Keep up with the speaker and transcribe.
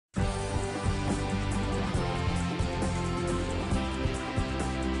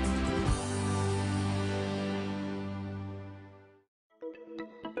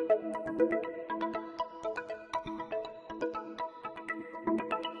I'd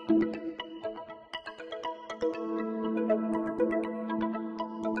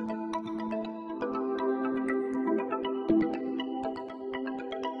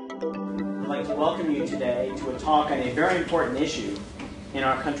like to welcome you today to a talk on a very important issue in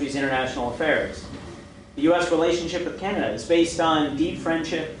our country's international affairs. The U.S. relationship with Canada is based on deep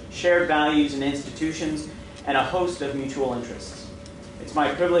friendship, shared values and institutions, and a host of mutual interests. It's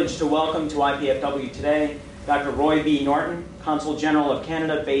my privilege to welcome to IPFW today Dr. Roy B. Norton, Consul General of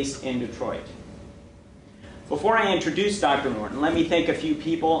Canada based in Detroit. Before I introduce Dr. Norton, let me thank a few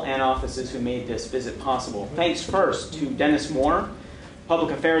people and offices who made this visit possible. Thanks first to Dennis Moore,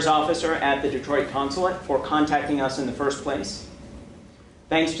 Public Affairs Officer at the Detroit Consulate, for contacting us in the first place.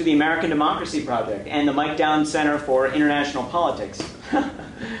 Thanks to the American Democracy Project and the Mike Downs Center for International Politics.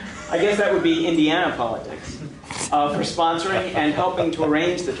 I guess that would be Indiana politics, for sponsoring and helping to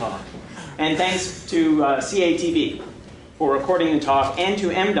arrange the talk. And thanks to CATV for recording the talk, and to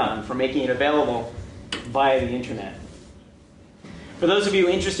MDON for making it available via the internet. For those of you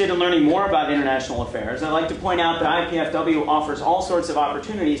interested in learning more about international affairs, I'd like to point out that IPFW offers all sorts of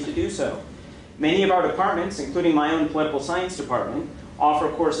opportunities to do so. Many of our departments, including my own political science department, offer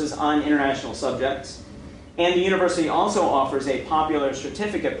courses on international subjects, and the university also offers a popular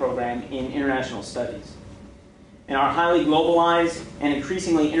certificate program in international studies. In our highly globalized and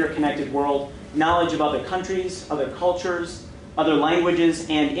increasingly interconnected world, knowledge of other countries, other cultures, other languages,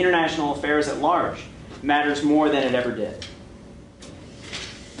 and international affairs at large matters more than it ever did.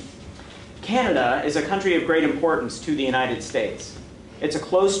 Canada is a country of great importance to the United States. It's a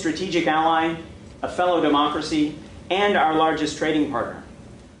close strategic ally, a fellow democracy, and our largest trading partner.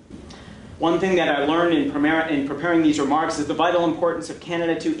 One thing that I learned in preparing these remarks is the vital importance of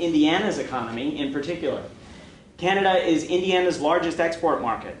Canada to Indiana's economy in particular. Canada is Indiana's largest export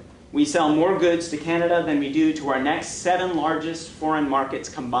market. We sell more goods to Canada than we do to our next 7 largest foreign markets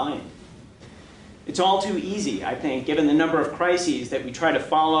combined. It's all too easy, I think, given the number of crises that we try to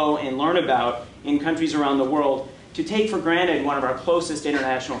follow and learn about in countries around the world, to take for granted one of our closest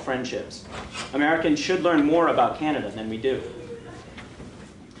international friendships. Americans should learn more about Canada than we do.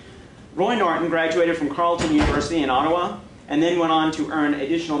 Roy Norton graduated from Carleton University in Ottawa, and then went on to earn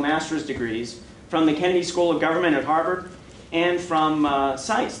additional master's degrees from the Kennedy School of Government at Harvard, and from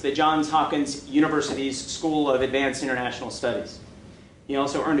SAIS, the Johns Hopkins University's School of Advanced International Studies. He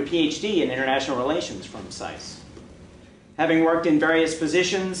also earned a PhD in International Relations from SAIS. Having worked in various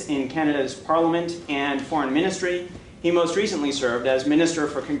positions in Canada's Parliament and Foreign Ministry, he most recently served as Minister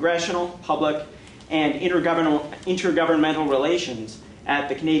for Congressional, Public, and Intergovernmental Relations at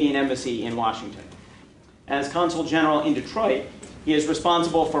the Canadian Embassy in Washington. As Consul General in Detroit, he is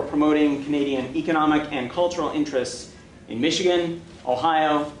responsible for promoting Canadian economic and cultural interests in Michigan,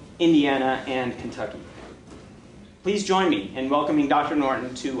 Ohio, Indiana, and Kentucky. Please join me in welcoming Dr.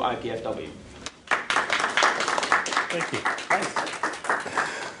 Norton to IPFW. Thank you. Thanks.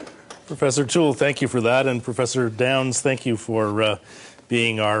 Professor Toole, thank you for that. And Professor Downs, thank you for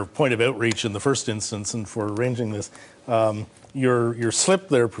being our point of outreach in the first instance and for arranging this. Your slip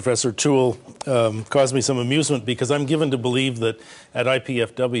there, Professor Toole, caused me some amusement because I'm given to believe that at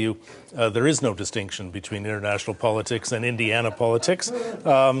IPFW there is no distinction between international politics and Indiana politics,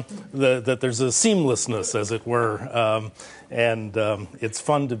 that there's a seamlessness, as it were, and it's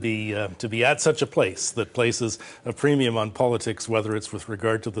fun to be at such a place that places a premium on politics, whether it's with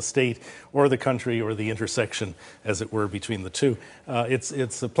regard to the state or the country or the intersection, as it were, between the two.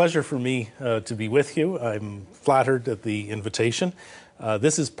 It's a pleasure for me to be with you. I'm flattered at the invitation.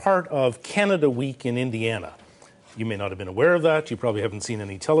 This is part of Canada Week in Indiana. You may not have been aware of that. You probably haven't seen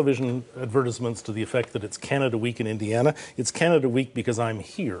any television advertisements to the effect that it's Canada Week in Indiana. It's Canada Week because I'm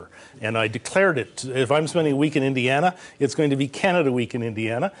here. And I declared it. If I'm spending a week in Indiana, it's going to be Canada Week in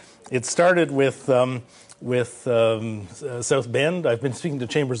Indiana. It started with South Bend. I've been speaking to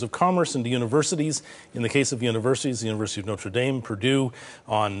chambers of commerce and to universities. In the case of universities, the University of Notre Dame, Purdue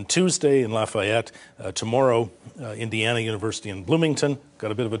on Tuesday in Lafayette. Tomorrow, Indiana University in Bloomington.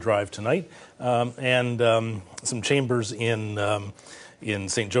 Got a bit of a drive tonight. And some chambers in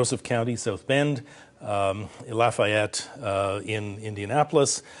St. Joseph County, South Bend. Lafayette in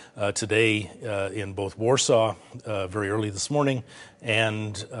Indianapolis, today in both Warsaw very early this morning,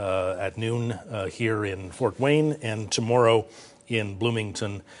 and at noon here in Fort Wayne, and tomorrow in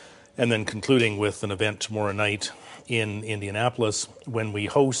Bloomington, and then concluding with an event tomorrow night in Indianapolis when we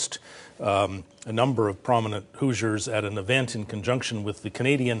host a number of prominent Hoosiers at an event in conjunction with the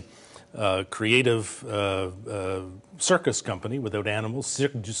Canadian creative circus company without animals,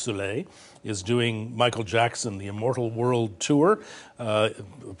 Cirque du Soleil, is doing Michael Jackson, the Immortal World Tour,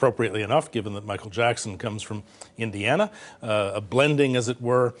 appropriately enough, given that Michael Jackson comes from Indiana. A blending, as it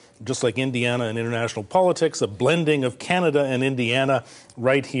were, just like Indiana and international politics, a blending of Canada and Indiana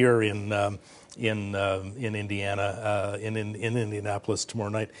right here in Indiana, in Indianapolis tomorrow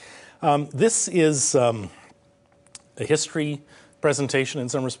night. This is a history presentation in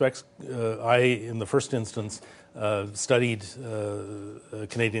some respects. I, in the first instance, studied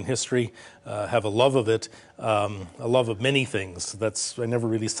Canadian history, have a love of it, a love of many things. I never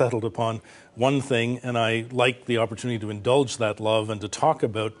really settled upon one thing, and I like the opportunity to indulge that love and to talk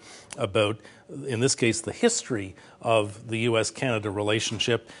about, in this case, the history of the U.S.-Canada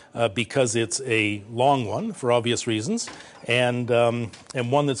relationship, because it's a long one, for obvious reasons, and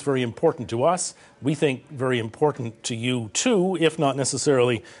one that's very important to us. We think very important to you, too, if not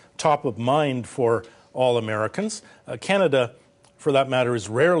necessarily top of mind for all Americans. Canada, for that matter, is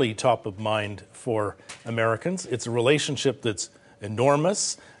rarely top of mind for Americans. It's a relationship that's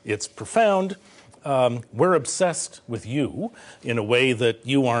enormous, it's profound. We're obsessed with you in a way that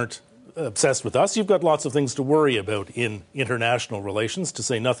you aren't obsessed with us. You've got lots of things to worry about in international relations, to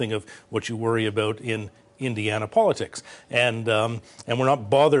say nothing of what you worry about in Indiana politics. And we're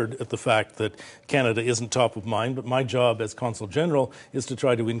not bothered at the fact that Canada isn't top of mind, but my job as Consul General is to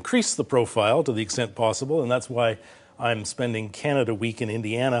try to increase the profile to the extent possible, and that's why I'm spending Canada Week in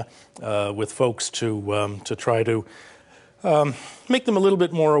Indiana with folks to try to make them a little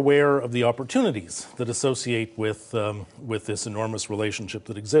bit more aware of the opportunities that associate with this enormous relationship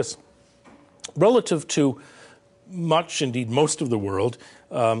that exists. Relative to much, indeed most of the world,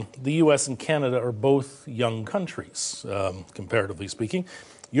 the U.S. and Canada are both young countries, comparatively speaking.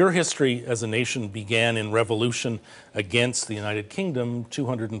 Your history as a nation began in revolution against the United Kingdom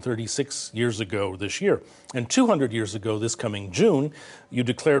 236 years ago this year. And 200 years ago this coming June, you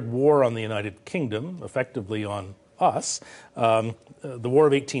declared war on the United Kingdom, effectively on us. The War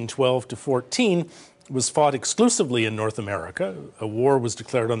of 1812 to 14 was fought exclusively in North America. A war was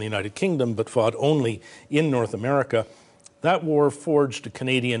declared on the United Kingdom, but fought only in North America. That war forged a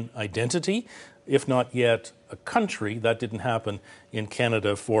Canadian identity, if not yet a country. That didn't happen in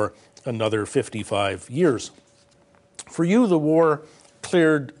Canada for another 55 years. For you, the war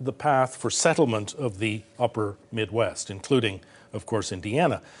cleared the path for settlement of the upper Midwest, including, of course,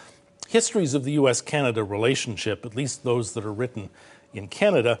 Indiana. Histories of the U.S.-Canada relationship, at least those that are written in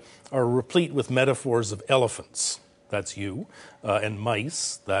Canada, are replete with metaphors of elephants, that's you, and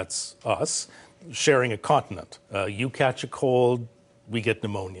mice, that's us, sharing a continent. You catch a cold, we get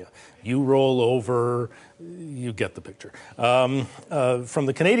pneumonia. You roll over, you get the picture. From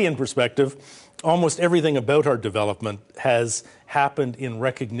the Canadian perspective, almost everything about our development has happened in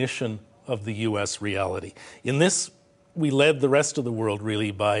recognition of the U.S. reality. In this, we led the rest of the world,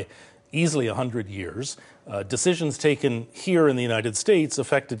 really, by easily 100 years. Decisions taken here in the United States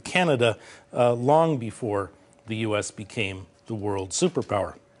affected Canada long before the U.S. became the world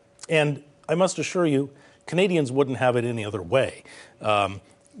superpower. And I must assure you, Canadians wouldn't have it any other way.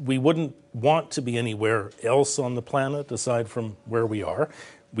 We wouldn't want to be anywhere else on the planet aside from where we are.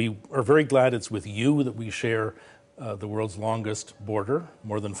 We are very glad it's with you that we share the world's longest border,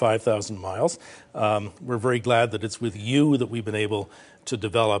 more than 5,000 miles. We're very glad that it's with you that we've been able to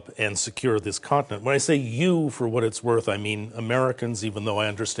develop and secure this continent. When I say you, for what it's worth, I mean Americans, even though I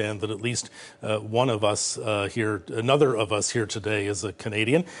understand that at least one of us here, another of us here today is a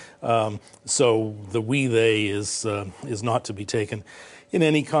Canadian. So the we, they is not to be taken in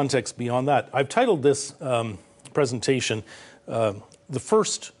any context beyond that. I've titled this presentation, The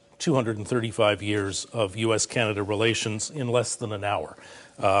First 235 Years of U.S.-Canada Relations in Less Than an Hour.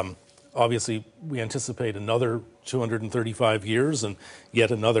 Obviously, we anticipate another 235 years and yet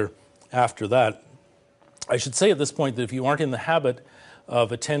another after that. I should say at this point that if you aren't in the habit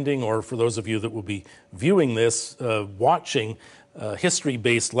of attending, or for those of you that will be viewing this, watching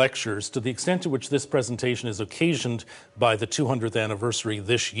history-based lectures, to the extent to which this presentation is occasioned by the 200th anniversary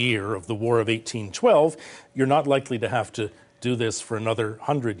this year of the War of 1812, you're not likely to have to do this for another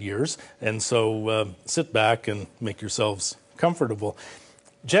 100 years. And so sit back and make yourselves comfortable.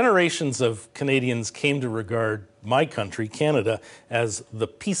 Generations of Canadians came to regard my country, Canada, as the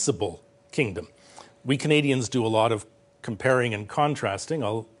peaceable kingdom. We Canadians do a lot of comparing and contrasting.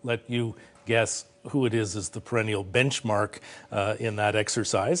 I'll let you guess who it is as the perennial benchmark in that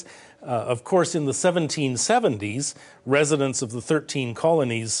exercise. Of course, in the 1770s, residents of the 13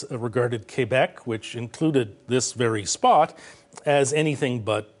 colonies regarded Quebec, which included this very spot, as anything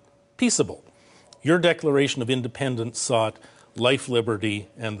but peaceable. Your Declaration of Independence sought life, liberty,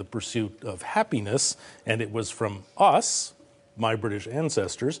 and the pursuit of happiness. And it was from us, my British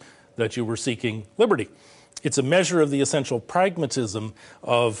ancestors, that you were seeking liberty. It's a measure of the essential pragmatism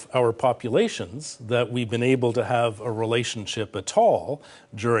of our populations that we've been able to have a relationship at all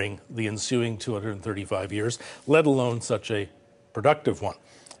during the ensuing 235 years, let alone such a productive one.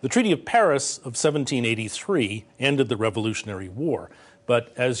 The Treaty of Paris of 1783 ended the Revolutionary War,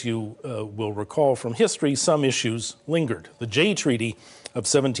 but as you will recall from history, some issues lingered. The Jay Treaty of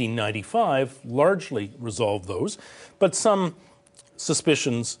 1795 largely resolved those, but some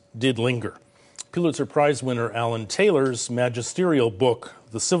suspicions did linger. Pulitzer Prize winner Alan Taylor's magisterial book,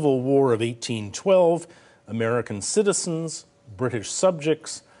 The Civil War of 1812, American Citizens, British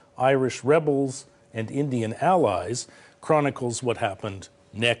Subjects, Irish Rebels, and Indian Allies, chronicles what happened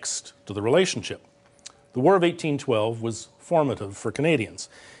next to the relationship. The War of 1812 was formative for Canadians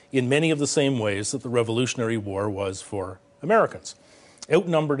in many of the same ways that the Revolutionary War was for Americans.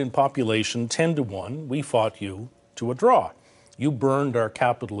 Outnumbered in population 10 to 1, we fought you to a draw. You burned our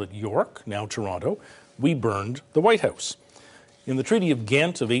capital at York, now Toronto. We burned the White House. In the Treaty of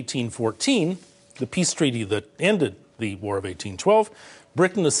Ghent of 1814, the peace treaty that ended the War of 1812,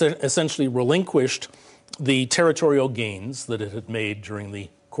 Britain essentially relinquished the territorial gains that it had made during the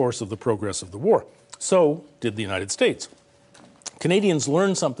course of the progress of the war. So did the United States. Canadians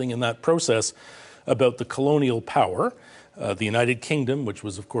learned something in that process about the colonial power, the United Kingdom, which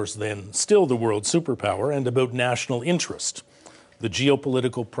was, of course, then still the world superpower, and about national interest. The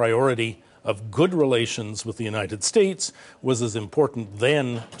geopolitical priority of good relations with the United States was as important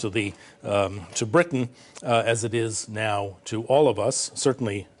then to Britain as it is now to all of us,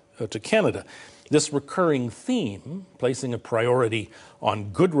 certainly to Canada. This recurring theme, placing a priority on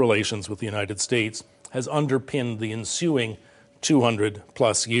good relations with the United States, has underpinned the ensuing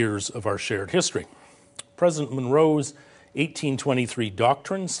 200-plus years of our shared history. President Monroe's 1823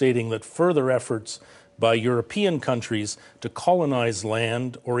 doctrine, stating that further efforts by European countries to colonize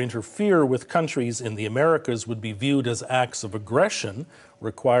land or interfere with countries in the Americas would be viewed as acts of aggression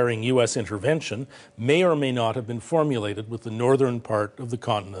requiring U.S. intervention, may or may not have been formulated with the northern part of the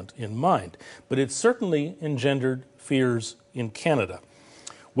continent in mind. But it certainly engendered fears in Canada.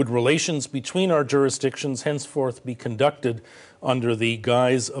 Would relations between our jurisdictions henceforth be conducted under the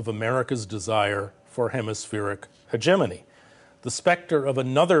guise of America's desire for hemispheric hegemony? The specter of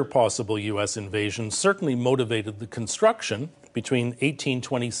another possible U.S. invasion certainly motivated the construction between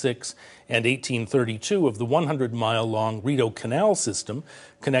 1826 and 1832 of the 100-mile-long Rideau Canal system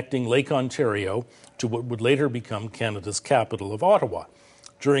connecting Lake Ontario to what would later become Canada's capital of Ottawa.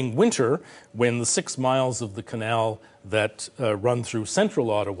 During winter, when the 6 miles of the canal that run through central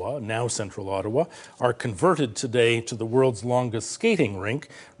Ottawa, now central Ottawa, are converted today to the world's longest skating rink,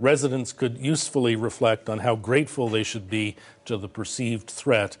 residents could usefully reflect on how grateful they should be to the perceived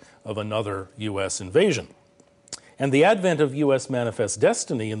threat of another U.S. invasion. And the advent of U.S. Manifest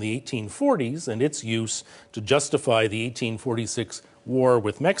Destiny in the 1840s and its use to justify the 1846 war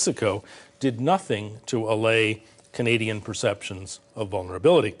with Mexico did nothing to allay Canadian perceptions of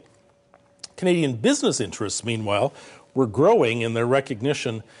vulnerability. Canadian business interests, meanwhile, were growing in their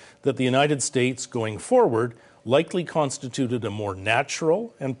recognition that the United States going forward likely constituted a more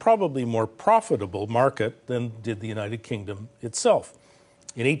natural and probably more profitable market than did the United Kingdom itself.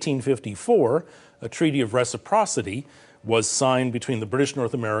 In 1854, a treaty of reciprocity was signed between the British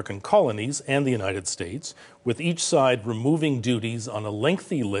North American colonies and the United States, with each side removing duties on a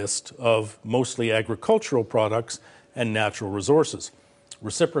lengthy list of mostly agricultural products and natural resources.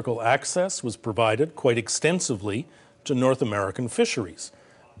 Reciprocal access was provided quite extensively to North American fisheries.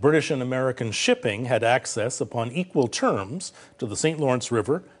 British and American shipping had access upon equal terms to the St. Lawrence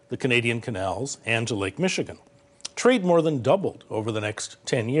River, the Canadian canals, and to Lake Michigan. Trade more than doubled over the next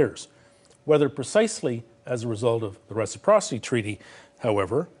 10 years. Whether precisely as a result of the Reciprocity Treaty,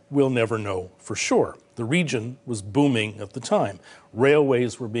 however, we'll never know for sure. The region was booming at the time.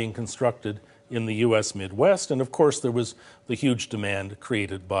 Railways were being constructed in the U.S. Midwest, and of course there was the huge demand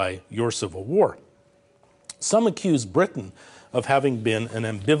created by your Civil War. Some accuse Britain of having been an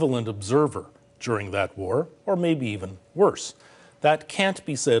ambivalent observer during that war, or maybe even worse. That can't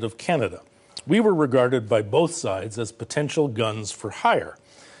be said of Canada. We were regarded by both sides as potential guns for hire,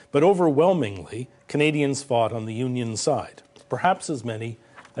 but overwhelmingly, Canadians fought on the Union side, perhaps as many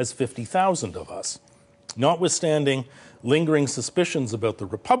as 50,000 of us. Notwithstanding lingering suspicions about the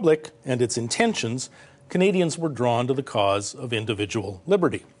Republic and its intentions, Canadians were drawn to the cause of individual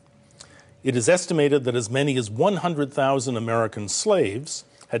liberty. It is estimated that as many as 100,000 American slaves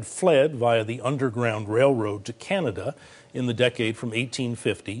had fled via the Underground Railroad to Canada in the decade from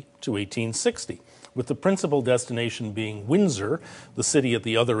 1850 to 1860. with the principal destination being Windsor, the city at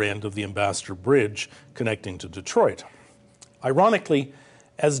the other end of the Ambassador Bridge connecting to Detroit. Ironically,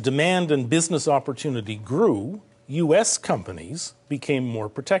 as demand and business opportunity grew, U.S. companies became more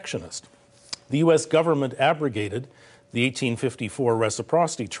protectionist. The U.S. government abrogated the 1854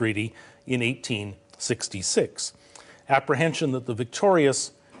 Reciprocity Treaty in 1866. Apprehension that the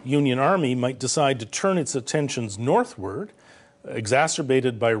victorious Union Army might decide to turn its attentions northward,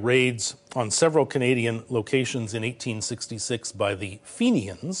 exacerbated by raids on several Canadian locations in 1866 by the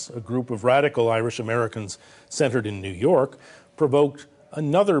Fenians, a group of radical Irish Americans centered in New York, provoked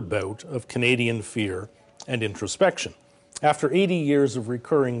another bout of Canadian fear and introspection. After 80 years of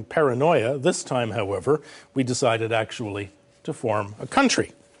recurring paranoia, this time, however, we decided actually to form a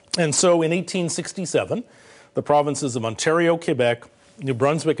country. And so in 1867, the provinces of Ontario, Quebec, New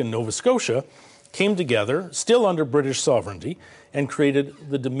Brunswick, and Nova Scotia came together, still under British sovereignty, and created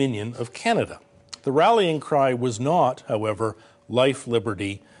the Dominion of Canada. The rallying cry was not, however, life,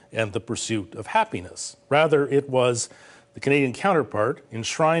 liberty, and the pursuit of happiness. Rather, it was the Canadian counterpart,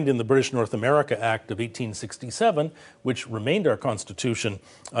 enshrined in the British North America Act of 1867, which remained our Constitution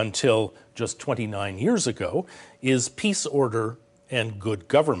until just 29 years ago, is peace, order, and good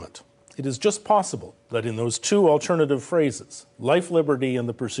government. It is just possible that in those two alternative phrases, life, liberty, and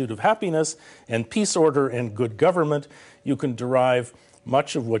the pursuit of happiness, and peace, order, and good government, you can derive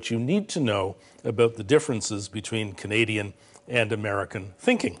much of what you need to know about the differences between Canadian and American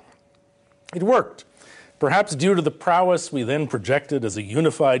thinking. It worked. Perhaps due to the prowess we then projected as a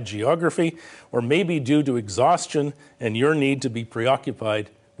unified geography, or maybe due to exhaustion and your need to be preoccupied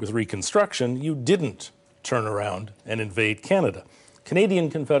with Reconstruction, you didn't turn around and invade Canada.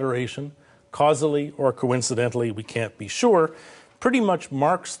 Canadian Confederation, causally or coincidentally, we can't be sure, pretty much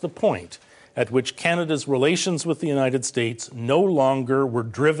marks the point at which Canada's relations with the United States no longer were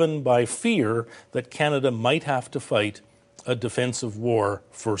driven by fear that Canada might have to fight a defensive war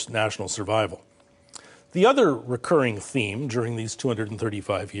for national survival. The other recurring theme during these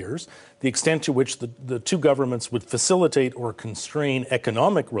 235 years, the extent to which the two governments would facilitate or constrain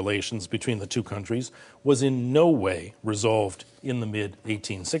economic relations between the two countries, was in no way resolved in the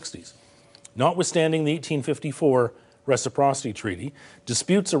mid-1860s. Notwithstanding the 1854 Reciprocity Treaty,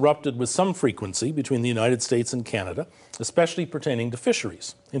 disputes erupted with some frequency between the United States and Canada, especially pertaining to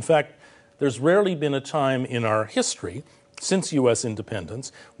fisheries. In fact, there's rarely been a time in our history since U.S.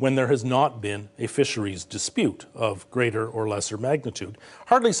 independence when there has not been a fisheries dispute of greater or lesser magnitude.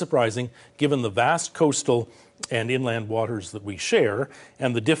 Hardly surprising, given the vast coastal and inland waters that we share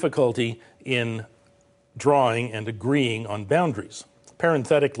and the difficulty in drawing and agreeing on boundaries.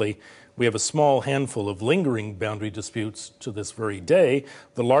 Parenthetically, we have a small handful of lingering boundary disputes to this very day,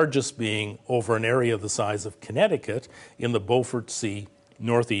 the largest being over an area the size of Connecticut in the Beaufort Sea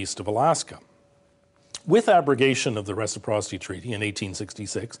northeast of Alaska. With abrogation of the Reciprocity Treaty in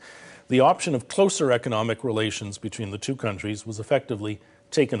 1866, the option of closer economic relations between the two countries was effectively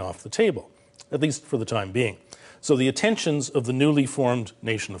taken off the table, at least for the time being. So the attentions of the newly formed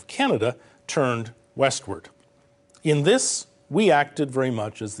nation of Canada turned westward. In this, we acted very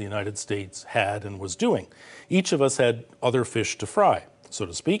much as the United States had and was doing. Each of us had other fish to fry, so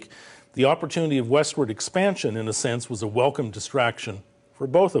to speak. The opportunity of westward expansion, in a sense, was a welcome distraction for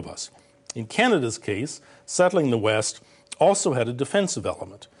both of us. In Canada's case, settling the West also had a defensive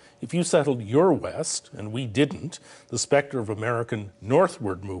element. If you settled your West, and we didn't, the specter of American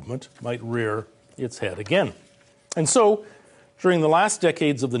northward movement might rear its head again. And so, during the last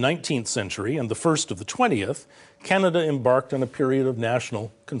decades of the 19th century and the first of the 20th, Canada embarked on a period of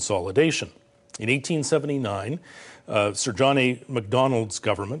national consolidation. In 1879, Sir John A. Macdonald's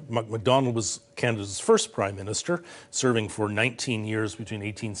government, Macdonald was Canada's first prime minister, serving for 19 years between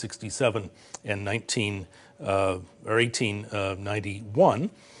 1867 and 1891,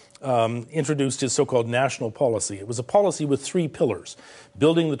 introduced his so-called national policy. It was a policy with three pillars: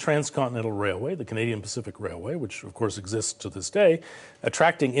 building the Transcontinental Railway, the Canadian Pacific Railway, which of course exists to this day,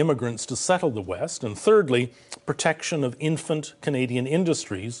 attracting immigrants to settle the West, and thirdly, protection of infant Canadian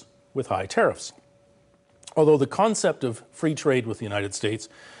industries with high tariffs. Although the concept of free trade with the United States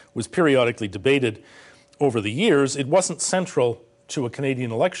was periodically debated over the years, it wasn't central to a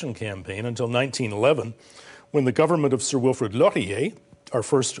Canadian election campaign until 1911, when the government of Sir Wilfrid Laurier, our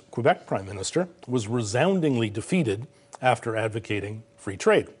first Quebec Prime Minister, was resoundingly defeated after advocating free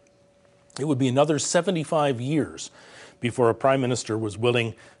trade. It would be another 75 years before a Prime Minister was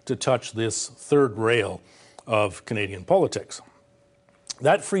willing to touch this third rail of Canadian politics.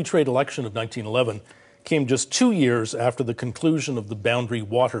 That free trade election of 1911 came just 2 years after the conclusion of the Boundary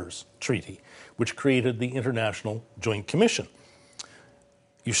Waters Treaty, which created the International Joint Commission.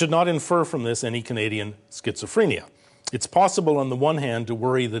 You should not infer from this any Canadian schizophrenia. It's possible, on the one hand, to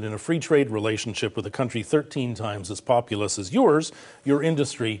worry that in a free trade relationship with a country 13 times as populous as yours, your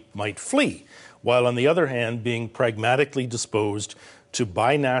industry might flee, while on the other hand, being pragmatically disposed to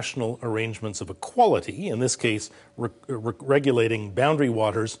binational arrangements of equality, in this case, regulating boundary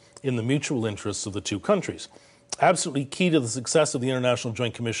waters in the mutual interests of the two countries. Absolutely key to the success of the International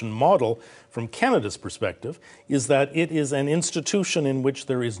Joint Commission model from Canada's perspective is that it is an institution in which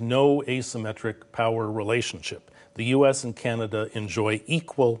there is no asymmetric power relationship. The US and Canada enjoy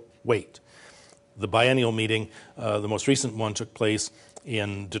equal weight. The biennial meeting, the most recent one, took place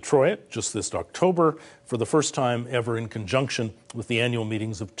in Detroit just this October, for the first time ever in conjunction with the annual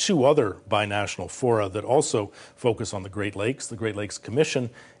meetings of two other binational fora that also focus on the Great Lakes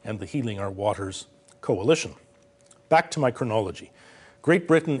Commission and the Healing Our Waters Coalition. Back to my chronology. Great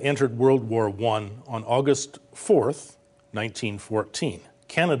Britain entered World War I on August 4th, 1914.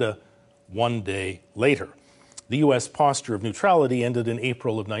 Canada, one day later. The U.S. posture of neutrality ended in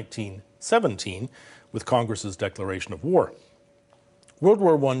April of 1917 with Congress's declaration of war. World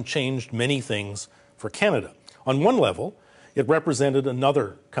War I changed many things for Canada. On one level, it represented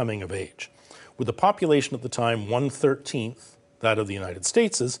another coming of age. With a population at the time 1/13 that of the United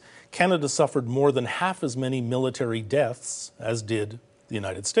States's, Canada suffered more than half as many military deaths as did the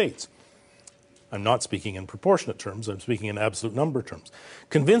United States. I'm not speaking in proportionate terms, I'm speaking in absolute number terms.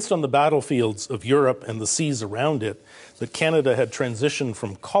 Convinced on the battlefields of Europe and the seas around it that Canada had transitioned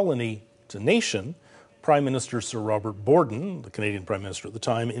from colony to nation, Prime Minister Sir Robert Borden, the Canadian Prime Minister at the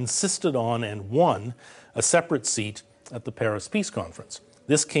time, insisted on and won a separate seat at the Paris Peace Conference.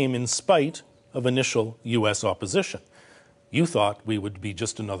 This came in spite of initial US opposition. You thought we would be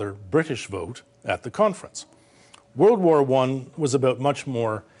just another British vote at the conference. World War I was about much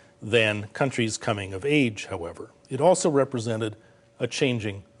more than countries coming of age, however. It also represented a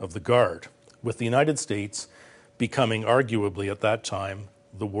changing of the guard, with the United States becoming arguably at that time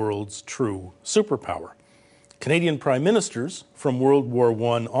the world's true superpower. Canadian prime ministers from World War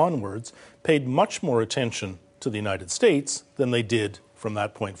I onwards paid much more attention to the United States than they did from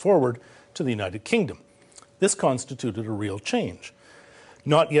that point forward to the United Kingdom. This constituted a real change.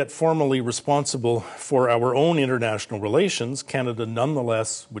 Not yet formally responsible for our own international relations, Canada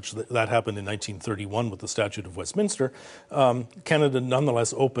nonetheless, which that happened in 1931 with the Statute of Westminster, Canada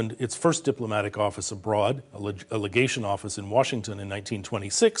nonetheless opened its first diplomatic office abroad, a legation office in Washington in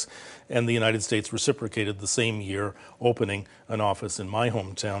 1926, and the United States reciprocated the same year, opening an office in my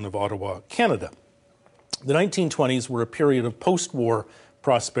hometown of Ottawa, Canada. The 1920s were a period of post-war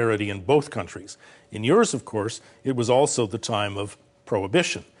prosperity in both countries. In yours, of course, it was also the time of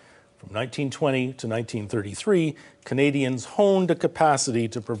Prohibition. From 1920 to 1933, Canadians honed a capacity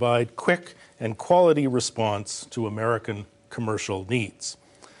to provide quick and quality response to American commercial needs.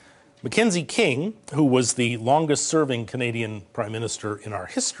 Mackenzie King, who was the longest-serving Canadian Prime Minister in our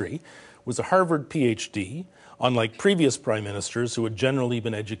history, was a Harvard PhD, unlike previous Prime Ministers who had generally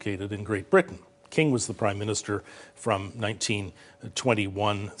been educated in Great Britain. King was the Prime Minister from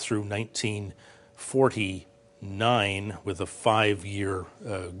 1921 through 1949 with a 6-year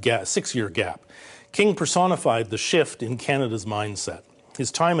gap. King personified the shift in Canada's mindset.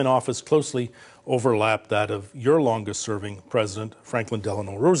 His time in office closely overlapped that of your longest-serving President, Franklin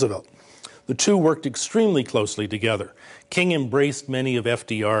Delano Roosevelt. The two worked extremely closely together. King embraced many of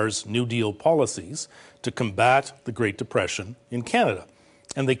FDR's New Deal policies to combat the Great Depression in Canada,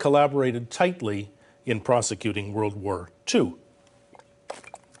 and they collaborated tightly in prosecuting World War II.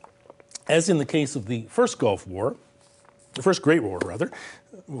 As in the case of the first Gulf War, the first Great War rather,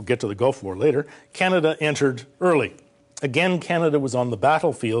 we'll get to the Gulf War later, Canada entered early. Again, Canada was on the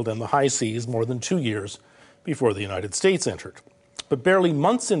battlefield and the high seas more than 2 years before the United States entered. But barely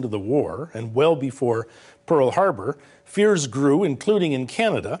months into the war, and well before Pearl Harbor, fears grew, including in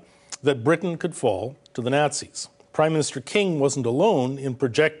Canada, that Britain could fall to the Nazis. Prime Minister King wasn't alone in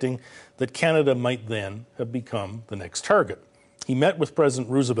projecting that Canada might then have become the next target. He met with President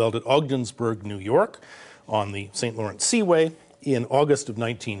Roosevelt at Ogdensburg, New York, on the St. Lawrence Seaway in August of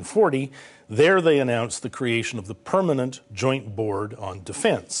 1940. There they announced the creation of the Permanent Joint Board on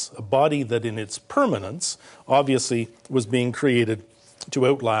Defense, a body that in its permanence obviously was being created to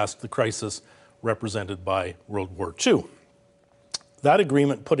outlast the crisis represented by World War II. That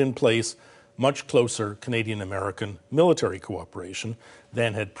agreement put in place much closer Canadian-American military cooperation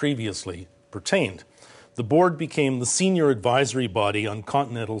than had previously pertained. The board became the senior advisory body on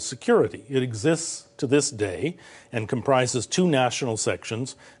continental security. It exists to this day and comprises two national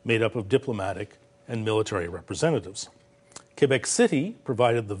sections made up of diplomatic and military representatives. Quebec City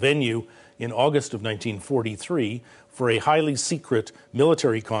provided the venue in August of 1943 for a highly secret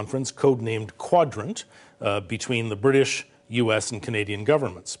military conference codenamed Quadrant between the British, U.S. and Canadian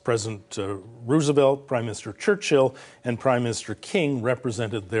governments. President Roosevelt, Prime Minister Churchill, and Prime Minister King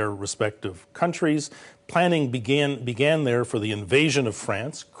represented their respective countries. Planning began there for the invasion of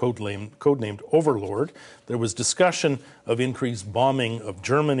France, codenamed Overlord. There was discussion of increased bombing of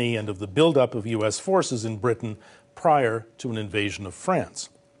Germany and of the buildup of U.S. forces in Britain prior to an invasion of France.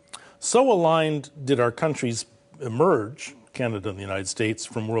 So aligned did our countries emerge, Canada and the United States,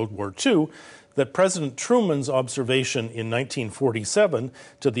 from World War II, that President Truman's observation in 1947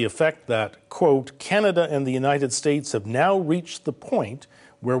 to the effect that, quote, Canada and the United States have now reached the point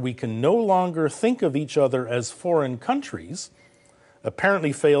where we can no longer think of each other as foreign countries,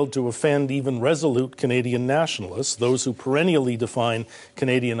 apparently failed to offend even resolute Canadian nationalists, those who perennially define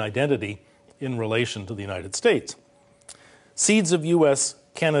Canadian identity in relation to the United States. Seeds of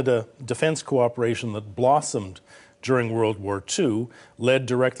U.S.-Canada defense cooperation that blossomed during World War II led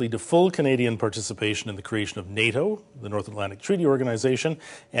directly to full Canadian participation in the creation of NATO, the North Atlantic Treaty Organization,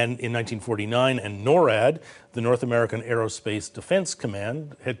 and in 1949, and NORAD, the North American Aerospace Defense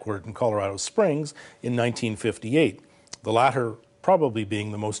Command, headquartered in Colorado Springs, in 1958, the latter probably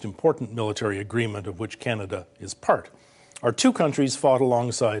being the most important military agreement of which Canada is part. Our two countries fought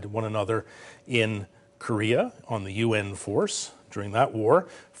alongside one another in Korea on the UN force during that war,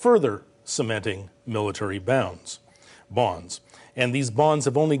 further cementing military bonds. And these bonds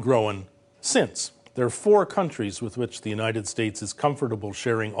have only grown since. There are four countries with which the United States is comfortable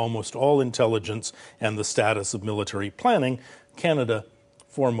sharing almost all intelligence and the status of military planning, Canada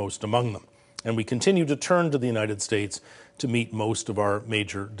foremost among them. And we continue to turn to the United States to meet most of our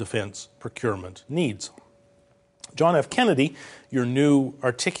major defense procurement needs. John F. Kennedy, your new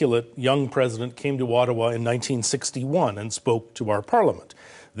articulate young president, came to Ottawa in 1961 and spoke to our parliament.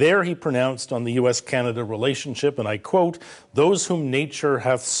 There he pronounced on the U.S.-Canada relationship, and I quote, "Those whom nature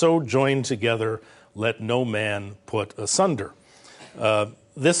hath so joined together, let no man put asunder."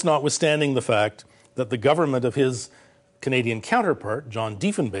 This notwithstanding the fact that the government of his Canadian counterpart, John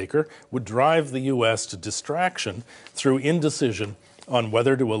Diefenbaker, would drive the U.S. to distraction through indecision on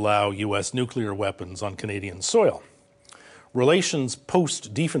whether to allow U.S. nuclear weapons on Canadian soil. Relations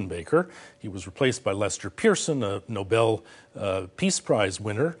post-Diefenbaker, he was replaced by Lester Pearson, a Nobel Peace Prize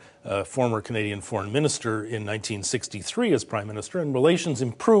winner, former Canadian foreign minister in 1963 as prime minister, and relations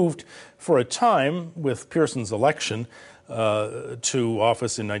improved for a time with Pearson's election to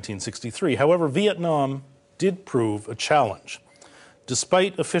office in 1963. However, Vietnam did prove a challenge.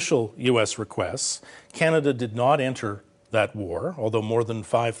 Despite official U.S. requests, Canada did not enter that war, although more than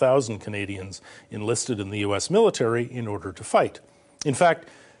 5,000 Canadians enlisted in the U.S. military in order to fight. In fact,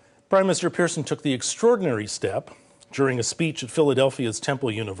 Prime Minister Pearson took the extraordinary step during a speech at Philadelphia's Temple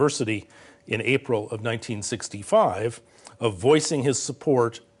University in April of 1965 of voicing his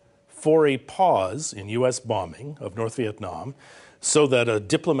support for a pause in U.S. bombing of North Vietnam so that a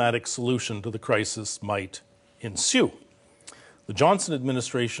diplomatic solution to the crisis might ensue. The Johnson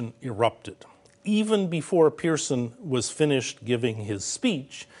administration erupted. Even before Pearson was finished giving his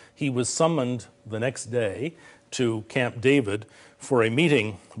speech, he was summoned the next day to Camp David for a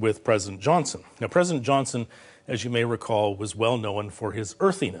meeting with President Johnson. Now, President Johnson, as you may recall, was well known for his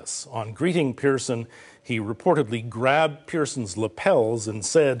earthiness. On greeting Pearson, he reportedly grabbed Pearson's lapels and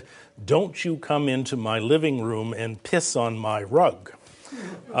said, "Don't you come into my living room and piss on my rug."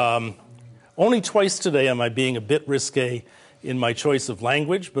 Only twice today am I being a bit risque in my choice of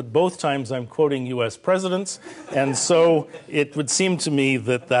language, but both times I'm quoting U.S. presidents, and so it would seem to me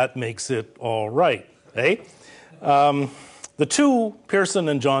that that makes it all right, eh? The two, Pearson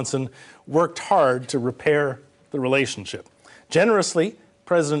and Johnson, worked hard to repair the relationship. Generously,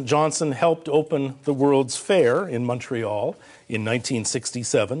 President Johnson helped open the World's Fair in Montreal in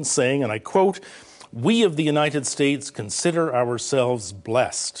 1967, saying, and I quote, "We of the United States consider ourselves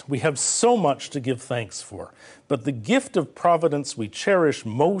blessed. We have so much to give thanks for. But the gift of providence we cherish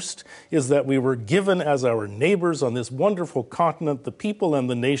most is that we were given as our neighbors on this wonderful continent, the people and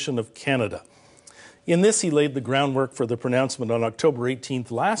the nation of Canada." In this, he laid the groundwork for the pronouncement on October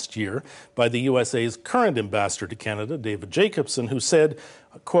 18th last year by the USA's current ambassador to Canada, David Jacobson, who said,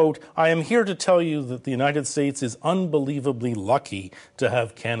 quote, "I am here to tell you that the United States is unbelievably lucky to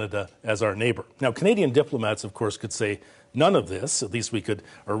have Canada as our neighbor." Now, Canadian diplomats, of course, could say none of this. At least we could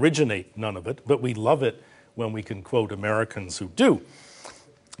originate none of it, but we love it when we can quote Americans who do.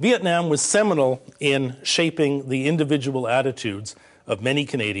 Vietnam was seminal in shaping the individual attitudes of many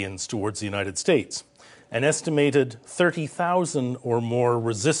Canadians towards the United States. An estimated 30,000 or more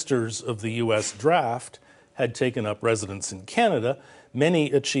resistors of the U.S. draft had taken up residence in Canada,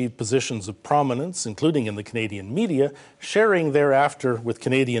 many achieved positions of prominence, including in the Canadian media, sharing thereafter with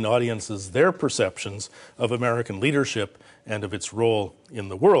Canadian audiences their perceptions of American leadership and of its role in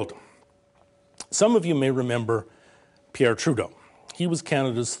the world. Some of you may remember Pierre Trudeau. He was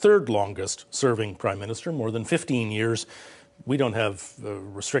Canada's third longest serving prime minister, more than 15 years. We don't have a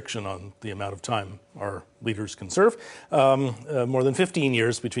restriction on the amount of time our leaders can serve. More than 15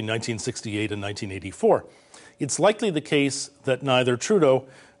 years between 1968 and 1984. It's likely the case that neither Trudeau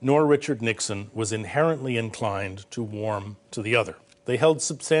nor Richard Nixon was inherently inclined to warm to the other. They held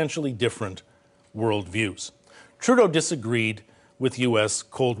substantially different worldviews. Trudeau disagreed with U.S.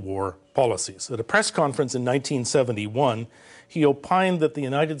 Cold War policies. At a press conference in 1971, he opined that the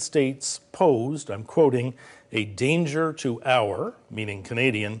United States posed, I'm quoting, a danger to our, meaning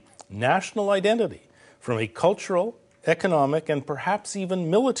Canadian, national identity from a cultural, economic, and perhaps even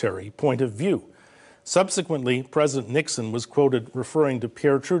military point of view. Subsequently, President Nixon was quoted referring to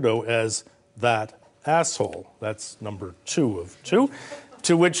Pierre Trudeau as that asshole. That's number 2 of 2.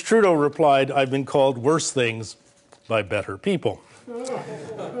 To which Trudeau replied, "I've been called worse things by better people."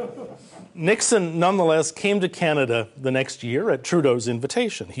 Nixon, nonetheless, came to Canada the next year at Trudeau's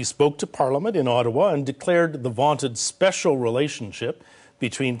invitation. He spoke to Parliament in Ottawa and declared the vaunted special relationship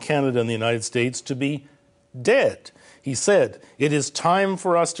between Canada and the United States to be dead. He said, "It is time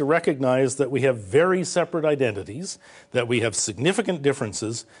for us to recognize that we have very separate identities, that we have significant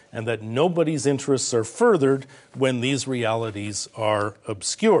differences, and that nobody's interests are furthered when these realities are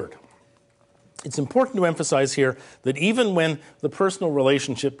obscured." It's important to emphasize here that even when the personal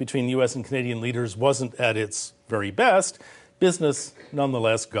relationship between U.S. and Canadian leaders wasn't at its very best, business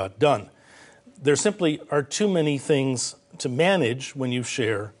nonetheless got done. There simply are too many things to manage when you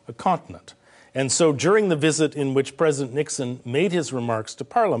share a continent. And so during the visit in which President Nixon made his remarks to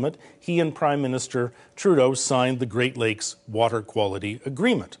Parliament, he and Prime Minister Trudeau signed the Great Lakes Water Quality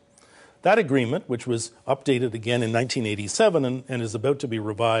Agreement. That agreement, which was updated again in 1987 and is about to be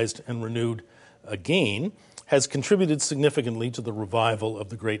revised and renewed again, has contributed significantly to the revival of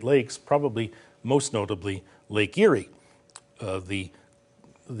the Great Lakes, probably most notably Lake Erie. The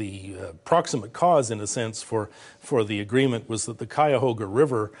proximate cause, in a sense, for the agreement was that the Cuyahoga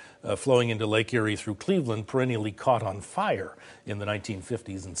River flowing into Lake Erie through Cleveland perennially caught on fire in the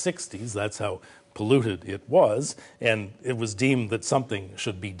 1950s and 60s. That's how polluted it was, and it was deemed that something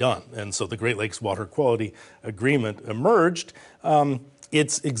should be done. And so the Great Lakes Water Quality Agreement emerged.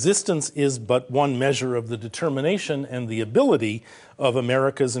 Its existence is but one measure of the determination and the ability of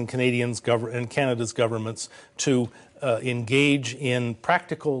America's and Canada's governments to engage in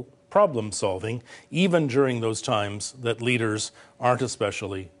practical problem solving, even during those times that leaders aren't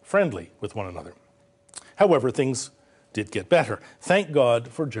especially friendly with one another. However, things did get better. Thank God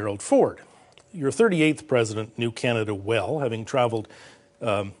for Gerald Ford. Your 38th president knew Canada well, having traveled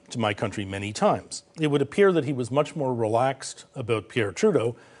to my country many times. It would appear that he was much more relaxed about Pierre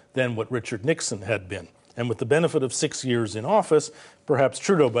Trudeau than what Richard Nixon had been. And with the benefit of 6 years in office, perhaps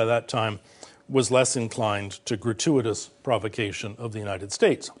Trudeau by that time was less inclined to gratuitous provocation of the United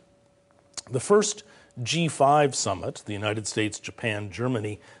States. The first G5 summit, the United States, Japan,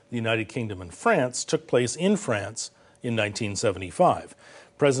 Germany, the United Kingdom, and France, took place in France in 1975.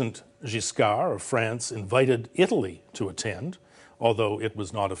 President Giscard of France invited Italy to attend, although it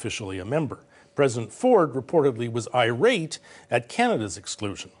was not officially a member. President Ford reportedly was irate at Canada's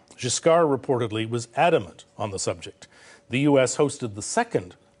exclusion. Giscard reportedly was adamant on the subject. The U.S. hosted the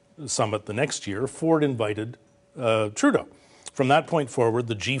second summit the next year. Ford invited Trudeau. From that point forward,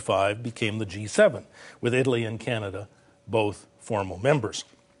 the G5 became the G7, with Italy and Canada both formal members.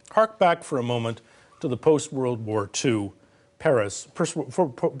 Hark back for a moment to the post-World War II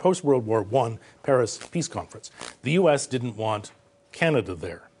post-World War I Paris Peace Conference. The U.S. didn't want Canada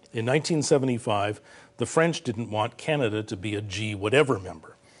there. In 1975, the French didn't want Canada to be a G-whatever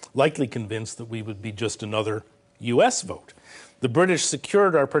member, likely convinced that we would be just another U.S. vote. The British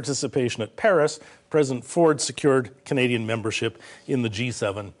secured our participation at Paris. President Ford secured Canadian membership in the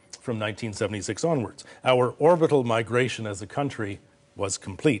G7 from 1976 onwards. Our orbital migration as a country was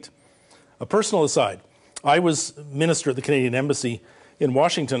complete. A personal aside, I was minister at the Canadian Embassy in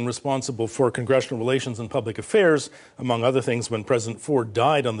Washington, responsible for congressional relations and public affairs, among other things, when President Ford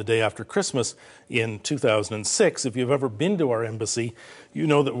died on the day after Christmas in 2006. If you've ever been to our embassy, you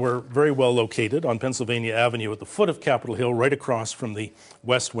know that we're very well located on Pennsylvania Avenue at the foot of Capitol Hill, right across from the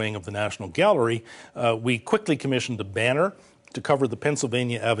west wing of the National Gallery. We quickly commissioned a banner to cover the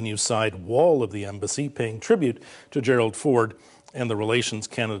Pennsylvania Avenue side wall of the embassy, paying tribute to Gerald Ford and the relations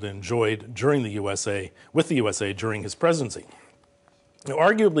Canada enjoyed with the USA during his presidency. Now,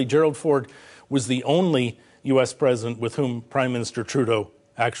 arguably, Gerald Ford was the only U.S. president with whom Prime Minister Trudeau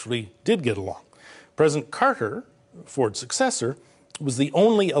actually did get along. President Carter, Ford's successor, was the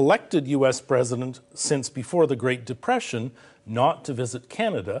only elected U.S. president since before the Great Depression not to visit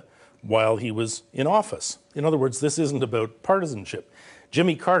Canada while he was in office. In other words, this isn't about partisanship.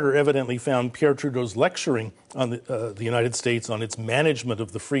 Jimmy Carter evidently found Pierre Trudeau's lecturing on the United States on its management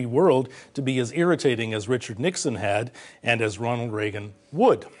of the free world to be as irritating as Richard Nixon had and as Ronald Reagan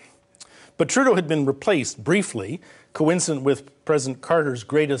would. But Trudeau had been replaced briefly, coincident with President Carter's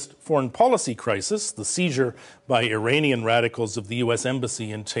greatest foreign policy crisis, the seizure by Iranian radicals of the U.S. Embassy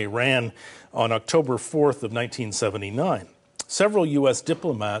in Tehran on October 4th of 1979. Several U.S.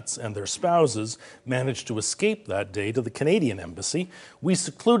 diplomats and their spouses managed to escape that day to the Canadian Embassy. We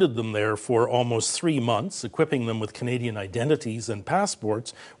secluded them there for almost 3 months, equipping them with Canadian identities and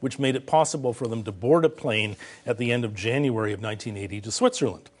passports, which made it possible for them to board a plane at the end of January of 1980 to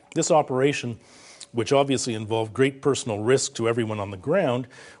Switzerland. This operation, which obviously involved great personal risk to everyone on the ground,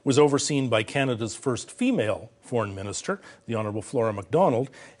 was overseen by Canada's first female foreign minister, the Honourable Flora MacDonald,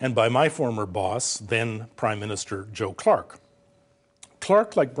 and by my former boss, then Prime Minister Joe Clark.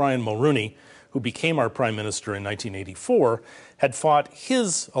 Clark, like Brian Mulroney, who became our Prime Minister in 1984, had fought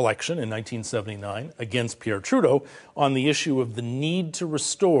his election in 1979 against Pierre Trudeau on the issue of the need to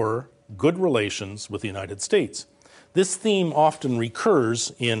restore good relations with the United States. This theme often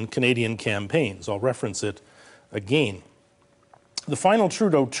recurs in Canadian campaigns. I'll reference it again. The final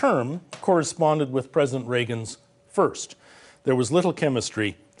Trudeau term corresponded with President Reagan's first. There was little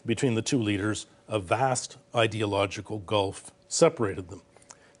chemistry between the two leaders. A vast ideological gulf separated them.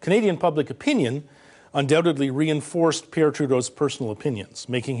 Canadian public opinion undoubtedly reinforced Pierre Trudeau's personal opinions,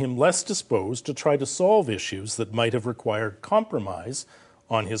 making him less disposed to try to solve issues that might have required compromise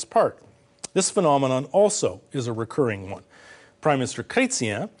on his part. This phenomenon also is a recurring one. Prime Minister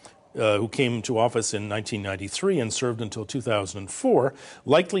Chrétien, who came to office in 1993 and served until 2004,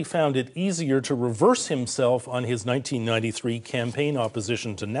 likely found it easier to reverse himself on his 1993 campaign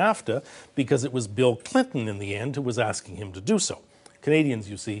opposition to NAFTA because it was Bill Clinton in the end who was asking him to do so. Canadians,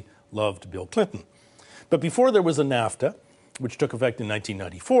 you see, loved Bill Clinton. But before there was a NAFTA, which took effect in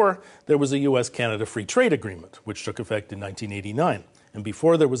 1994, there was a U.S.-Canada Free Trade Agreement, which took effect in 1989. And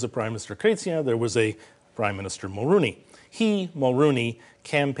before there was a Prime Minister Chrétien, there was a Prime Minister Mulroney. He, Mulroney,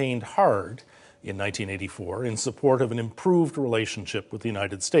 campaigned hard in 1984 in support of an improved relationship with the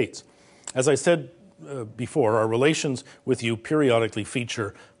United States. As I said before, our relations with you periodically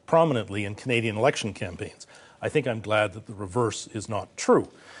feature prominently in Canadian election campaigns. I think I'm glad that the reverse is not true.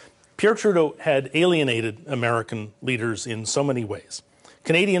 Pierre Trudeau had alienated American leaders in so many ways.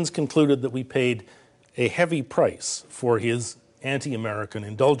 Canadians concluded that we paid a heavy price for his anti-American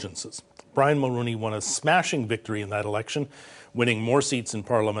indulgences. Brian Mulroney won a smashing victory in that election, winning more seats in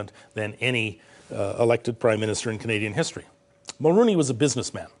Parliament than any elected Prime Minister in Canadian history. Mulroney was a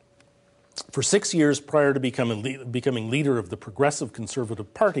businessman. For 6 years prior to becoming leader of the Progressive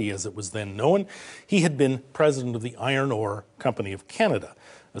Conservative Party, as it was then known, he had been president of the Iron Ore Company of Canada,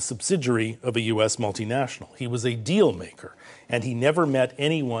 a subsidiary of a U.S. multinational. He was a deal maker, and he never met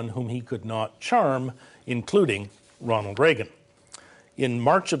anyone whom he could not charm, including Ronald Reagan. In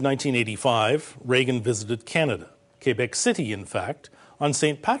March of 1985, Reagan visited Canada, Quebec City, in fact, on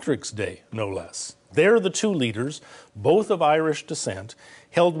St. Patrick's Day, no less. There, the two leaders, both of Irish descent,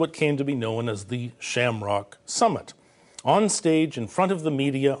 held what came to be known as the Shamrock Summit. On stage, in front of the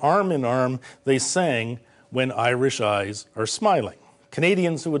media, arm in arm, they sang "When Irish Eyes Are Smiling."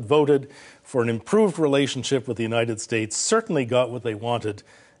 Canadians who had voted for an improved relationship with the United States certainly got what they wanted,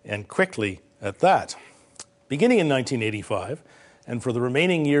 and quickly at that. Beginning in 1985, and for the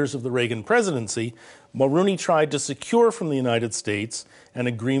remaining years of the Reagan presidency, Mulroney tried to secure from the United States an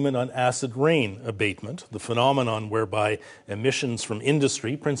agreement on acid rain abatement, the phenomenon whereby emissions from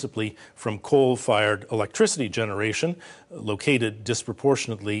industry, principally from coal-fired electricity generation, located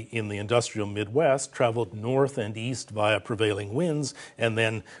disproportionately in the industrial Midwest, traveled north and east via prevailing winds, and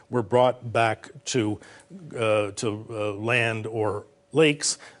then were brought back to land or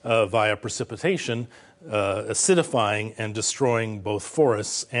lakes via precipitation, acidifying and destroying both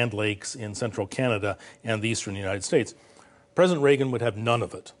forests and lakes in central Canada and the eastern United States. President Reagan would have none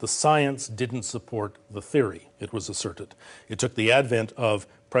of it. The science didn't support the theory, it was asserted. It took the advent of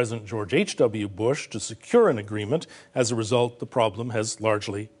President George H.W. Bush to secure an agreement. As a result, the problem has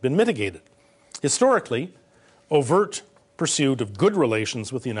largely been mitigated. Historically, overt pursuit of good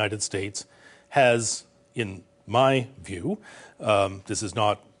relations with the United States has, in my view, this is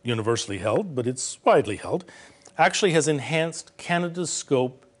not universally held, but it's widely held, actually has enhanced Canada's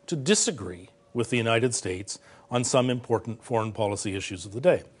scope to disagree with the United States on some important foreign policy issues of the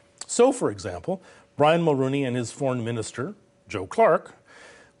day. So, for example, Brian Mulroney and his foreign minister, Joe Clark,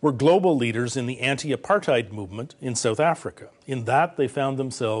 were global leaders in the anti-apartheid movement in South Africa. In that, they found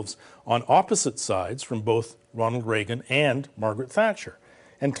themselves on opposite sides from both Ronald Reagan and Margaret Thatcher.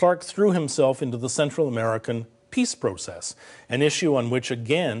 And Clark threw himself into the Central American peace process, an issue on which,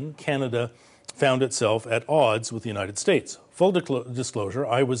 again, Canada found itself at odds with the United States. Full disclosure,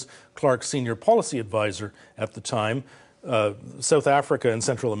 I was Clark's senior policy advisor at the time. South Africa and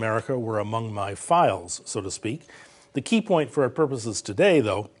Central America were among my files, so to speak. The key point for our purposes today,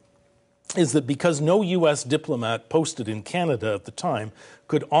 though, is that because no U.S. diplomat posted in Canada at the time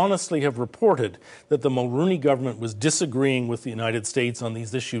could honestly have reported that the Mulroney government was disagreeing with the United States on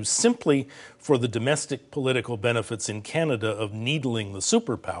these issues simply for the domestic political benefits in Canada of needling the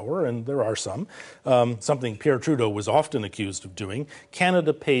superpower, and there are some, something Pierre Trudeau was often accused of doing,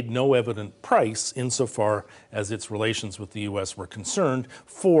 Canada paid no evident price insofar as its relations with the U.S. were concerned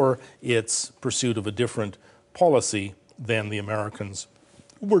for its pursuit of a different policy than the Americans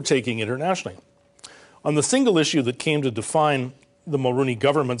were taking internationally. On the single issue that came to define the Mulroney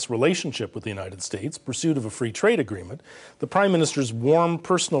government's relationship with the United States, pursuit of a free trade agreement, the Prime Minister's warm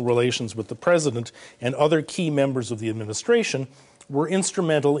personal relations with the President and other key members of the administration were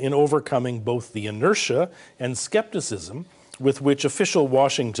instrumental in overcoming both the inertia and skepticism with which official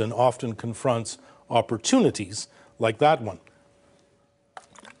Washington often confronts opportunities like that one.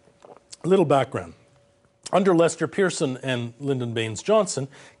 A little background. Under Lester Pearson and Lyndon Baines Johnson,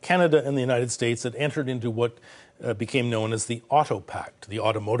 Canada and the United States had entered into what became known as the Auto Pact, the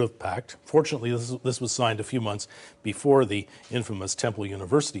Automotive Pact. Fortunately, this was signed a few months before the infamous Temple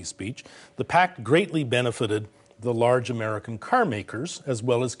University speech. The pact greatly benefited the large American car makers as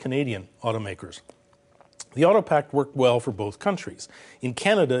well as Canadian automakers. The Auto Pact worked well for both countries. In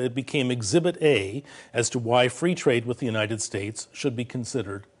Canada, it became Exhibit A as to why free trade with the United States should be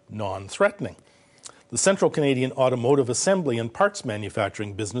considered non-threatening. The Central Canadian automotive assembly and parts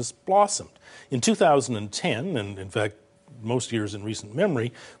manufacturing business blossomed. In 2010, and in fact most years in recent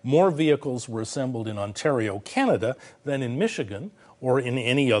memory, more vehicles were assembled in Ontario, Canada than in Michigan or in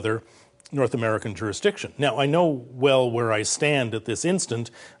any other North American jurisdiction. Now, I know well where I stand at this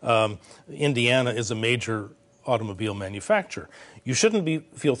instant. Indiana is a major automobile manufacturer. You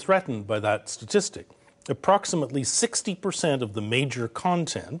shouldn't feel threatened by that statistic. Approximately 60% of the major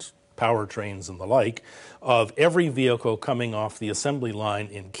content, powertrains and the like, of every vehicle coming off the assembly line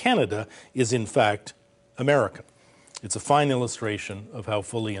in Canada is in fact American. It's a fine illustration of how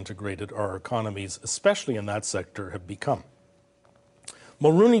fully integrated our economies, especially in that sector, have become.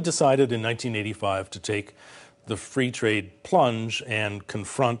 Mulroney decided in 1985 to take the free trade plunge and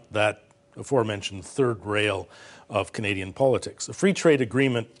confront that aforementioned third rail of Canadian politics. A free trade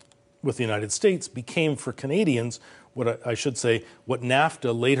agreement with the United States became for Canadians what I should say, what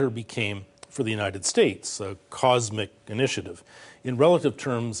NAFTA later became for the United States, a cosmic initiative. In relative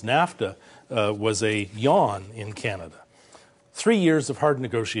terms, NAFTA was a yawn in Canada. 3 years of hard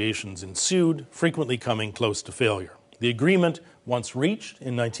negotiations ensued, frequently coming close to failure. The agreement, once reached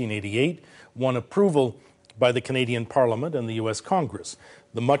in 1988, won approval by the Canadian Parliament and the U.S. Congress.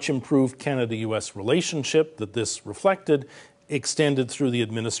 The much improved Canada-U.S. relationship that this reflected extended through the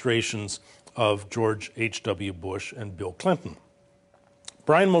administrations of George H.W. Bush and Bill Clinton.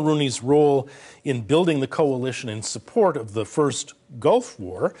 Brian Mulroney's role in building the coalition in support of the first Gulf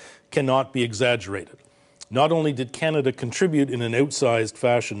War cannot be exaggerated. Not only did Canada contribute in an outsized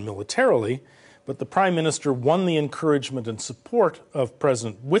fashion militarily, but the Prime Minister won the encouragement and support of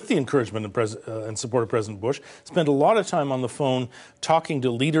President Bush, spent a lot of time on the phone talking to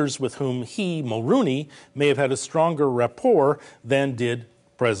leaders with whom he, Mulroney, may have had a stronger rapport than did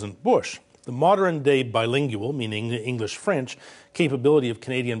President Bush. The modern-day bilingual, meaning English-French, capability of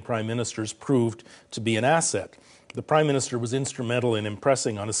Canadian prime ministers proved to be an asset. The Prime Minister was instrumental in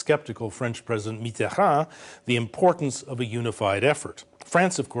impressing on a skeptical French President Mitterrand the importance of a unified effort.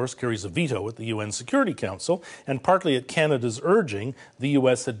 France, of course, carries a veto at the UN Security Council, and partly at Canada's urging, the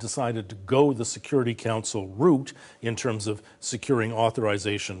US had decided to go the Security Council route in terms of securing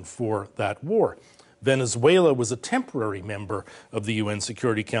authorization for that war. Venezuela was a temporary member of the UN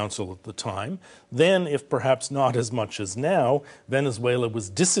Security Council at the time. Then, if perhaps not as much as now, Venezuela was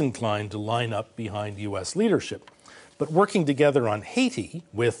disinclined to line up behind US leadership. But working together on Haiti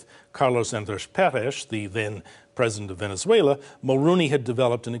with Carlos Andrés Pérez, the then president of Venezuela, Mulroney had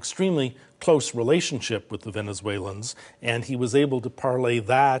developed an extremely close relationship with the Venezuelans, and he was able to parlay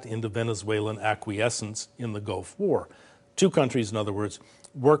that into Venezuelan acquiescence in the Gulf War. Two countries, in other words,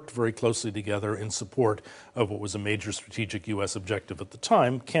 worked very closely together in support of what was a major strategic U.S. objective at the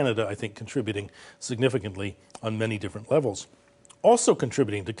time, Canada, I think, contributing significantly on many different levels. Also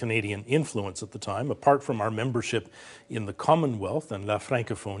contributing to Canadian influence at the time, apart from our membership in the Commonwealth and La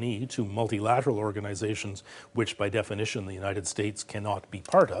Francophonie, two multilateral organizations which by definition the United States cannot be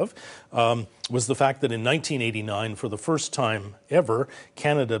part of, was the fact that in 1989, for the first time ever,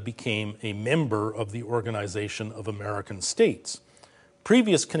 Canada became a member of the Organization of American States.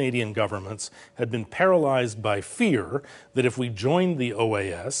 Previous Canadian governments had been paralyzed by fear that if we joined the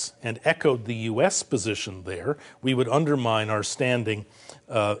OAS and echoed the U.S. position there, we would undermine our standing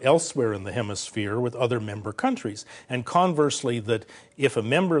elsewhere in the hemisphere with other member countries. And conversely, that if a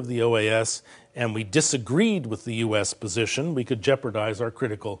member of the OAS and we disagreed with the U.S. position, we could jeopardize our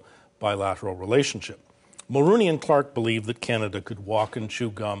critical bilateral relationship. Mulroney and Clark believed that Canada could walk and chew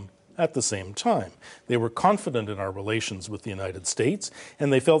gum at the same time. They were confident in our relations with the United States,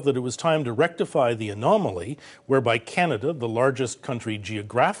 and they felt that it was time to rectify the anomaly whereby Canada, the largest country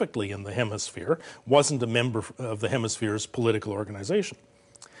geographically in the hemisphere, wasn't a member of the hemisphere's political organization.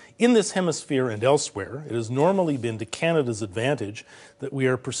 In this hemisphere and elsewhere, it has normally been to Canada's advantage that we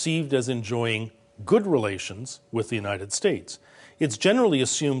are perceived as enjoying good relations with the United States. It's generally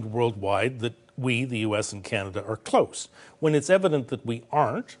assumed worldwide that we, the US and Canada, are close, when it's evident that we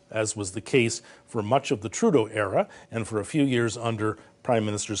aren't, as was the case for much of the Trudeau era and for a few years under Prime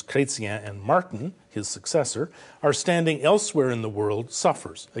Ministers Chrétien and Martin, his successor. Our standing elsewhere in the world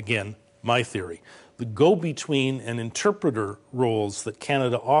suffers. Again, my theory. The go-between and interpreter roles that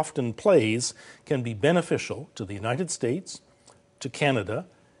Canada often plays can be beneficial to the United States, to Canada,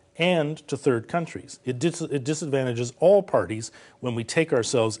 and to third countries. It disadvantages all parties when we take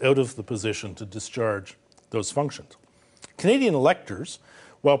ourselves out of the position to discharge those functions. Canadian electors,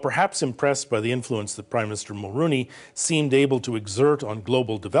 while perhaps impressed by the influence that Prime Minister Mulroney seemed able to exert on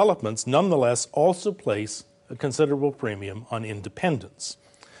global developments, nonetheless also place a considerable premium on independence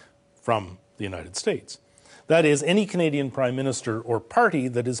from the United States. That is, any Canadian Prime Minister or party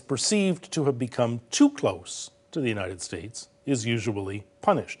that is perceived to have become too close to the United States is usually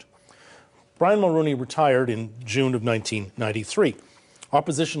punished. Brian Mulroney retired in June of 1993.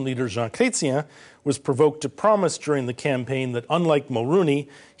 Opposition leader Jean Chrétien was provoked to promise during the campaign that, unlike Mulroney,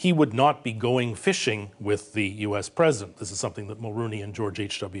 he would not be going fishing with the U.S. president. This is something that Mulroney and George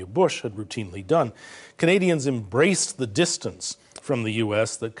H.W. Bush had routinely done. Canadians embraced the distance from the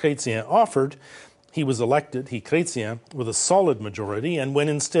U.S. that Chrétien offered. He was elected, Chrétien, with a solid majority, and when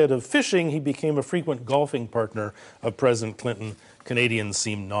instead of fishing, he became a frequent golfing partner of President Clinton, Canadians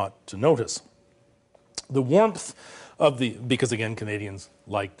seemed not to notice. The warmth of because again, Canadians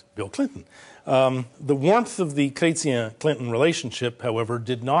liked Bill Clinton. The warmth of the Chrétien-Clinton relationship, however,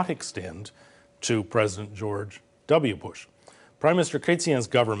 did not extend to President George W. Bush. Prime Minister Chrétien's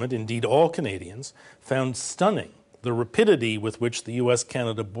government, indeed all Canadians, found stunning the rapidity with which the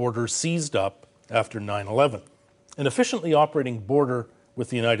U.S.-Canada border seized up after 9/11. An efficiently operating border with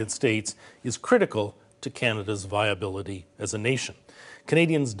the United States is critical to Canada's viability as a nation.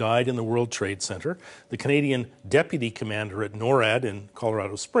 Canadians died in the World Trade Center. The Canadian deputy commander at NORAD in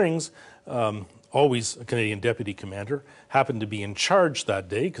Colorado Springs, always a Canadian deputy commander, happened to be in charge that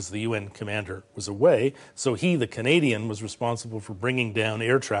day because the UN commander was away. So he, the Canadian, was responsible for bringing down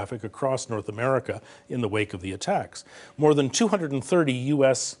air traffic across North America in the wake of the attacks. More than 230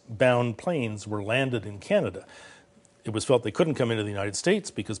 US-bound planes were landed in Canada. It was felt they couldn't come into the United States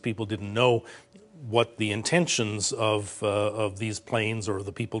because people didn't know what the intentions of these planes or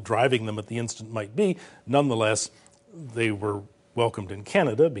the people driving them at the instant might be. Nonetheless, they were welcomed in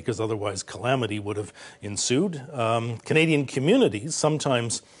Canada because otherwise calamity would have ensued. Canadian communities,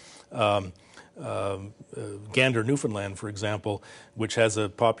 sometimes Gander, Newfoundland, for example, which has a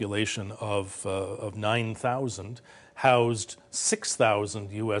population of 9,000, housed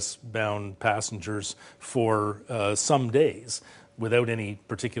 6,000 US-bound passengers for some days without any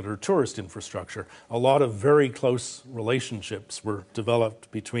particular tourist infrastructure. A lot of very close relationships were developed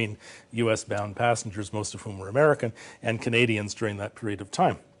between US-bound passengers, most of whom were American, and Canadians during that period of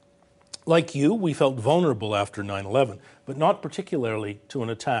time. Like you, we felt vulnerable after 9/11, but not particularly to an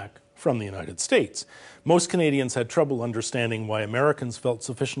attack from the United States. Most Canadians had trouble understanding why Americans felt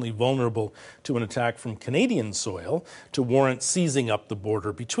sufficiently vulnerable to an attack from Canadian soil to warrant seizing up the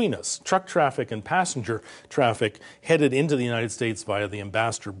border between us. Truck traffic and passenger traffic headed into the United States via the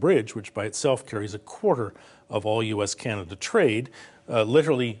Ambassador Bridge, which by itself carries a quarter of all US-Canada trade.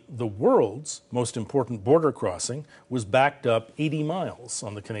 Literally the world's most important border crossing was backed up 80 miles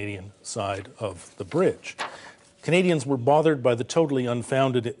on the Canadian side of the bridge. Canadians were bothered by the totally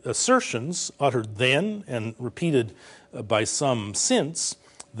unfounded assertions uttered then and repeated by some since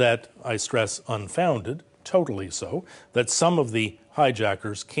that, I stress unfounded, totally so, that some of the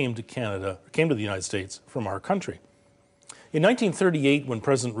hijackers came to the United States from our country. In 1938, when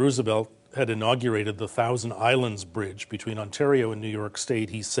President Roosevelt had inaugurated the Thousand Islands Bridge between Ontario and New York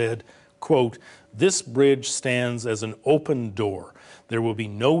State, he said, quote, "This bridge stands as an open door. There will be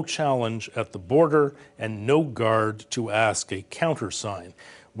no challenge at the border and no guard to ask a countersign.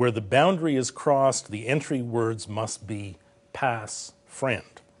 Where the boundary is crossed, the entry words must be pass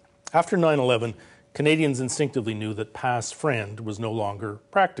friend." After 9/11, Canadians instinctively knew that pass friend was no longer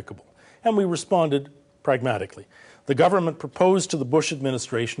practicable, and we responded pragmatically. The government proposed to the Bush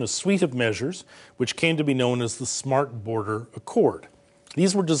administration a suite of measures which came to be known as the Smart Border Accord.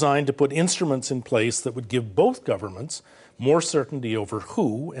 These were designed to put instruments in place that would give both governments more certainty over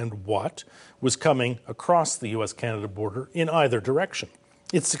who and what was coming across the U.S.-Canada border in either direction.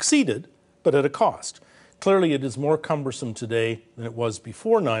 It succeeded, but at a cost. Clearly, it is more cumbersome today than it was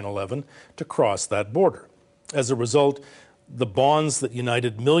before 9/11 to cross that border. As a result, the bonds that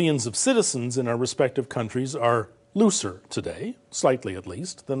united millions of citizens in our respective countries are looser today, slightly at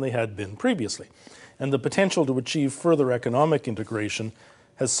least, than they had been previously. And the potential to achieve further economic integration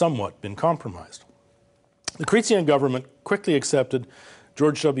has somewhat been compromised. The Chrétien government quickly accepted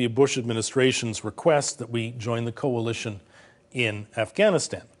George W. Bush administration's request that we join the coalition in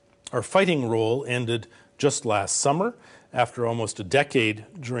Afghanistan. Our fighting role ended just last summer, after almost a decade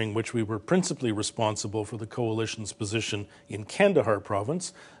during which we were principally responsible for the coalition's position in Kandahar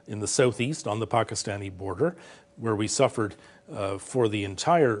province in the southeast on the Pakistani border, where we suffered for the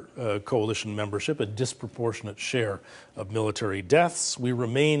entire coalition membership a disproportionate share of military deaths. We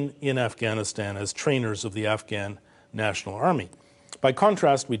remain in Afghanistan as trainers of the Afghan National Army. By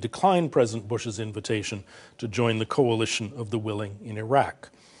contrast, we declined President Bush's invitation to join the coalition of the willing in Iraq.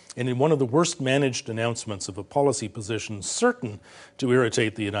 And in one of the worst managed announcements of a policy position certain to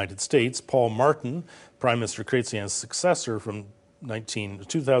irritate the United States, Paul Martin, Prime Minister Chrétien's successor from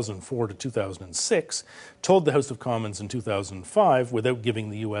 2004 to 2006, told the House of Commons in 2005, without giving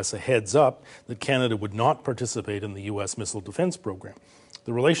the U.S. a heads up, that Canada would not participate in the U.S. missile defense program.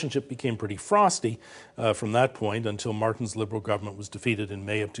 The relationship became pretty frosty from that point until Martin's Liberal government was defeated in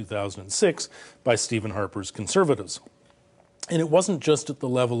May of 2006 by Stephen Harper's Conservatives. And it wasn't just at the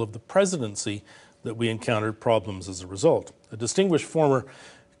level of the presidency that we encountered problems as a result. A distinguished former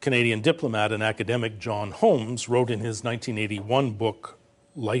Canadian diplomat and academic, John Holmes, wrote in his 1981 book,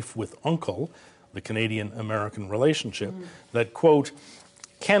 Life with Uncle, The Canadian-American Relationship, that, quote,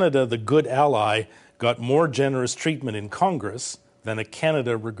 "Canada, the good ally, got more generous treatment in Congress than a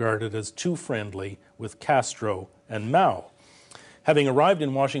Canada regarded as too friendly with Castro and Mao." Having arrived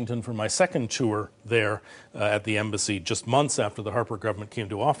in Washington for my second tour there at the embassy just months after the Harper government came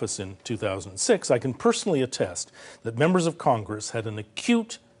to office in 2006, I can personally attest that members of Congress had an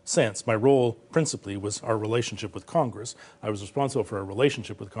acute sense. My role principally was our relationship with Congress. I was responsible for our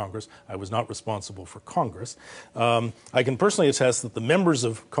relationship with Congress. I was not responsible for Congress. I can personally attest that the members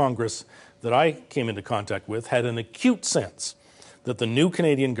of Congress that I came into contact with had an acute sense that the new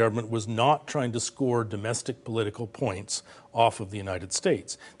Canadian government was not trying to score domestic political points off of the United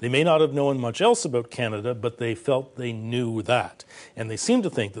States. They may not have known much else about Canada, but they felt they knew that. And they seemed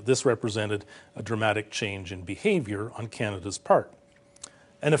to think that this represented a dramatic change in behavior on Canada's part.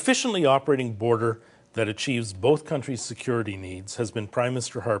 An efficiently operating border that achieves both countries' security needs has been Prime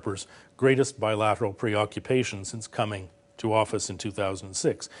Minister Harper's greatest bilateral preoccupation since coming to office in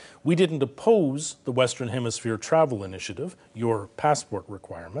 2006. We didn't oppose the Western Hemisphere Travel Initiative, your passport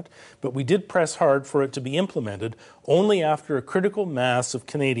requirement, but we did press hard for it to be implemented only after a critical mass of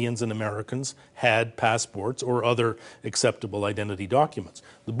Canadians and Americans had passports or other acceptable identity documents.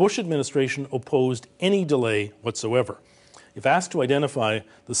 The Bush administration opposed any delay whatsoever. If asked to identify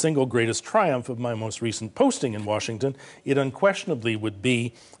the single greatest triumph of my most recent posting in Washington, it unquestionably would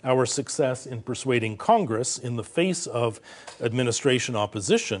be our success in persuading Congress, in the face of administration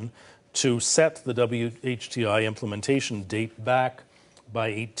opposition, to set the WHTI implementation date back by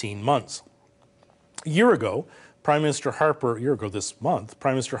 18 months. A year ago this month,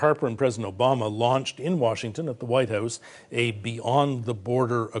 Prime Minister Harper and President Obama launched in Washington at the White House a Beyond the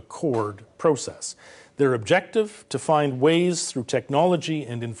Border Accord process. Their objective, to find ways through technology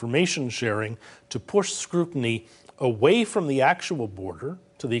and information sharing to push scrutiny away from the actual border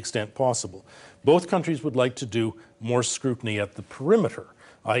to the extent possible. Both countries would like to do more scrutiny at the perimeter,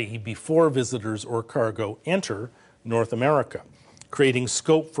 i.e. before visitors or cargo enter North America, creating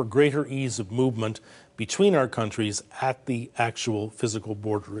scope for greater ease of movement between our countries at the actual physical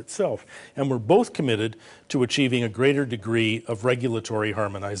border itself. And we're both committed to achieving a greater degree of regulatory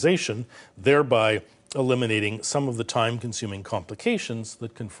harmonization, thereby eliminating some of the time-consuming complications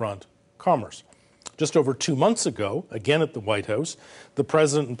that confront commerce. Just over 2 months ago, again at the White House, the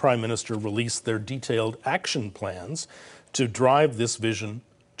President and Prime Minister released their detailed action plans to drive this vision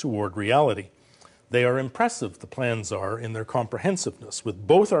toward reality. They are impressive, the plans are, in their comprehensiveness, with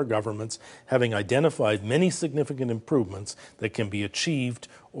both our governments having identified many significant improvements that can be achieved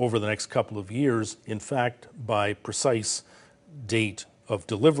over the next couple of years, in fact, by precise date of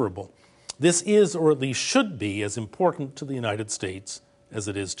deliverable. This is, or at least should be, as important to the United States as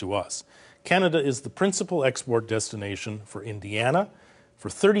it is to us. Canada is the principal export destination for Indiana, for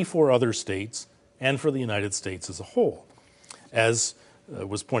 34 other states, and for the United States as a whole. As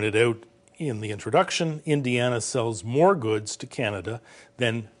was pointed out in the introduction, Indiana sells more goods to Canada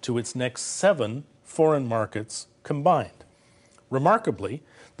than to its next 7 foreign markets combined. Remarkably,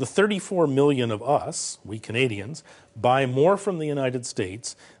 the 34 million of us, we Canadians, buy more from the United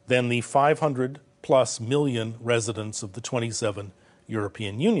States than the 500+ million residents of the 27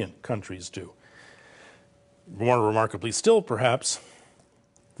 European Union countries do. More remarkably still, perhaps,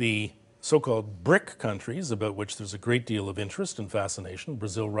 the so-called BRIC countries, about which there's a great deal of interest and fascination,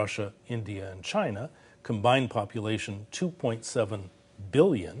 Brazil, Russia, India, and China, combined population 2.7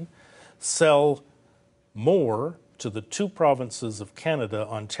 billion, sell more to the 2 provinces of Canada,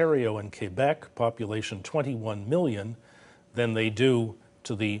 Ontario and Quebec, population 21 million, than they do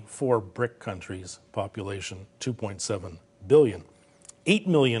to the 4 BRIC countries, population 2.7 billion. 8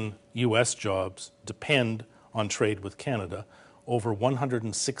 million US jobs depend on trade with Canada, over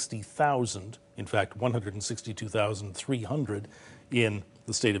 160,000, in fact 162,300 in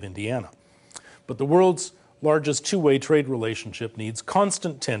the state of Indiana. But the world's largest two-way trade relationship needs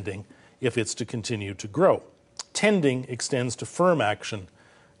constant tending if it's to continue to grow. Tending extends to firm action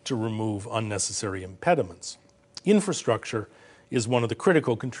to remove unnecessary impediments. Infrastructure is one of the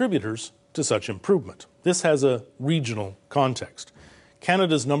critical contributors to such improvement. This has a regional context.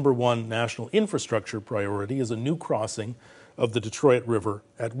 Canada's #1 national infrastructure priority is a new crossing of the Detroit River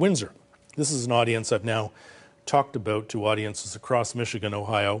at Windsor. This is an audience I've now talked about to audiences across Michigan,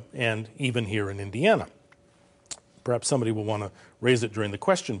 Ohio, and even here in Indiana. Perhaps somebody will want to raise it during the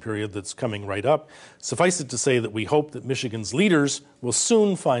question period that's coming right up. Suffice it to say that we hope that Michigan's leaders will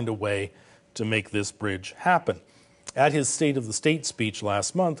soon find a way to make this bridge happen. At his State of the State speech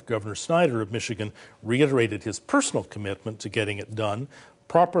last month, Governor Snyder of Michigan reiterated his personal commitment to getting it done,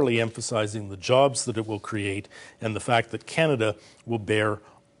 properly emphasizing the jobs that it will create and the fact that Canada will bear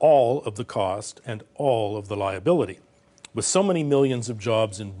all of the cost and all of the liability. With so many millions of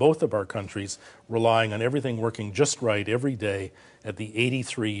jobs in both of our countries relying on everything working just right every day at the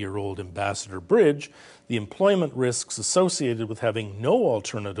 83-year-old Ambassador Bridge, the employment risks associated with having no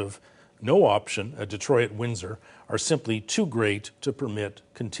alternative, no option at Detroit-Windsor are simply too great to permit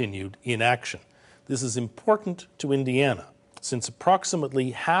continued inaction. This is important to Indiana, since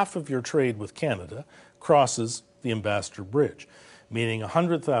approximately half of your trade with Canada crosses the Ambassador Bridge, meaning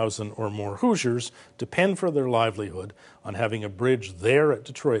 100,000 or more Hoosiers depend for their livelihood on having a bridge there at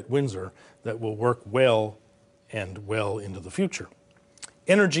Detroit-Windsor that will work well and well into the future.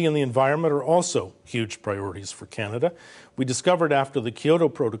 Energy and the environment are also huge priorities for Canada. We discovered after the Kyoto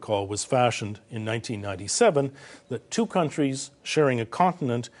Protocol was fashioned in 1997 that 2 countries sharing a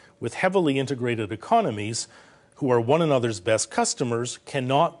continent with heavily integrated economies who are one another's best customers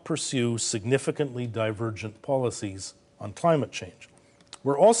cannot pursue significantly divergent policies on climate change.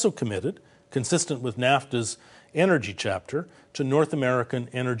 We're also committed, consistent with NAFTA's energy chapter, to North American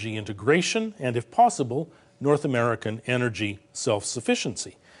energy integration and, if possible, North American energy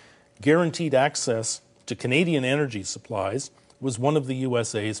self-sufficiency. Guaranteed access to Canadian energy supplies was one of the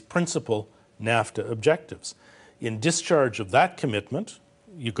USA's principal NAFTA objectives. In discharge of that commitment,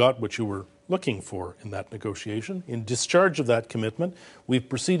 you got what you were looking for in that negotiation. In discharge of that commitment, we've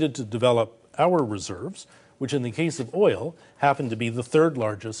proceeded to develop our reserves, which in the case of oil happen to be the 3rd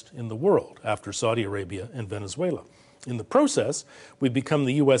largest in the world after Saudi Arabia and Venezuela. In the process, we've become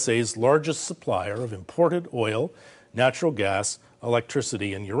the USA's largest supplier of imported oil, natural gas,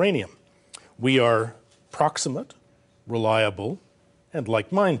 electricity, and uranium. We are proximate, reliable, and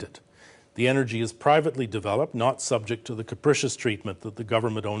like-minded. The energy is privately developed, not subject to the capricious treatment that the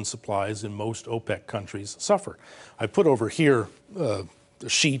government-owned supplies in most OPEC countries suffer. I put over here a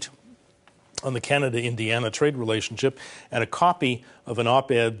sheet on the Canada-Indiana trade relationship and a copy of an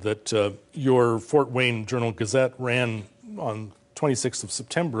op-ed that your Fort Wayne Journal-Gazette ran on 26th of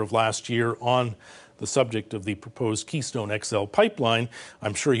September of last year on the subject of the proposed Keystone XL pipeline.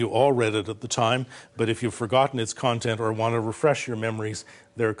 I'm sure you all read it at the time, but if you've forgotten its content or want to refresh your memories,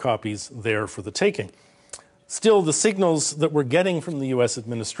 there are copies there for the taking. Still, the signals that we're getting from the U.S.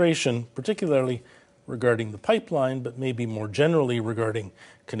 administration, particularly regarding the pipeline, but maybe more generally regarding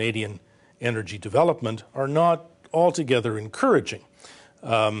Canadian energy development, are not altogether encouraging.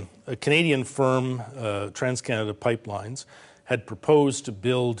 A Canadian firm, TransCanada Pipelines, had proposed to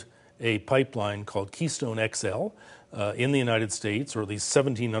build a pipeline called Keystone XL in the United States, or at least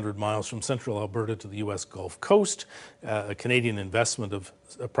 1,700 miles from central Alberta to the U.S. Gulf Coast. A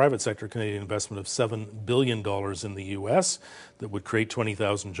private sector Canadian investment of $7 billion in the U.S. that would create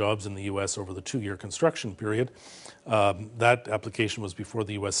 20,000 jobs in the U.S. over the 2-year construction period. That application was before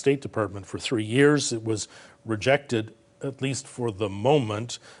the U.S. State Department for 3 years. It was rejected, at least for the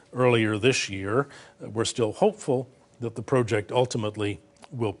moment, earlier this year. We're still hopeful that the project ultimately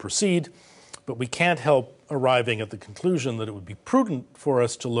will proceed, but we can't help arriving at the conclusion that it would be prudent for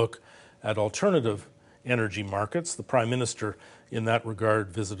us to look at alternative energy markets. The Prime Minister, in that regard,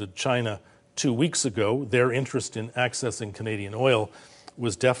 visited China 2 weeks ago. Their interest in accessing Canadian oil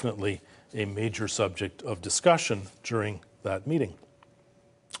was definitely a major subject of discussion during that meeting.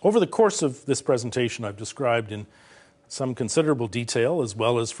 Over the course of this presentation, I've described in some considerable detail, as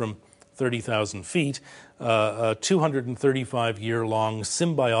well as from 30,000 feet, a 235-year-long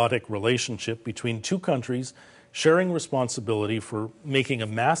symbiotic relationship between two countries sharing responsibility for making a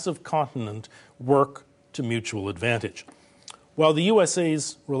massive continent work to mutual advantage. While the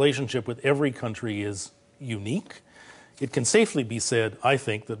USA's relationship with every country is unique, it can safely be said, I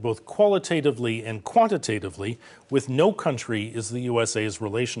think, that both qualitatively and quantitatively, with no country is the USA's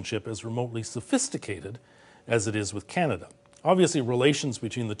relationship as remotely sophisticated as it is with Canada. Obviously, relations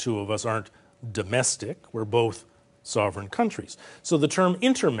between the two of us aren't domestic. We're both sovereign countries. So the term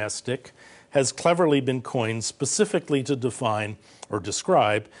intermestic has cleverly been coined specifically to define or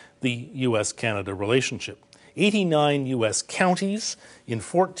describe the U.S.-Canada relationship. 89 U.S. counties in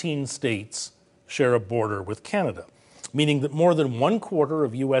 14 states share a border with Canada, meaning that more than 1/4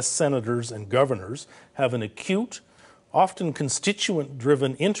 of U.S. senators and governors have an acute, often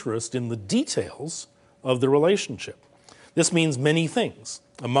constituent-driven interest in the details of the relationship. This means many things,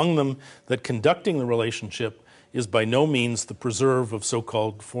 among them that conducting the relationship is by no means the preserve of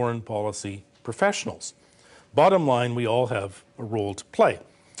so-called foreign policy professionals. Bottom line, we all have a role to play.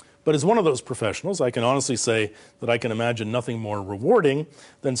 But as one of those professionals, I can honestly say that I can imagine nothing more rewarding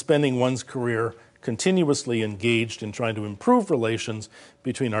than spending one's career continuously engaged in trying to improve relations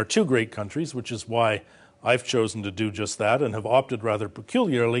between our two great countries, which is why I've chosen to do just that and have opted rather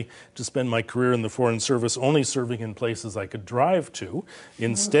peculiarly to spend my career in the Foreign Service only serving in places I could drive to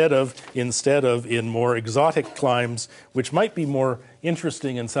instead of in more exotic climes, which might be more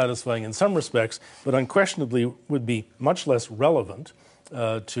interesting and satisfying in some respects, but unquestionably would be much less relevant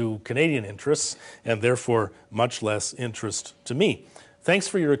to Canadian interests and therefore much less interest to me. Thanks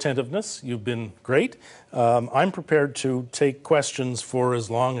for your attentiveness. You've been great. I'm prepared to take questions for as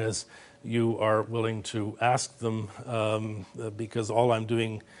long as you are willing to ask them, because all I'm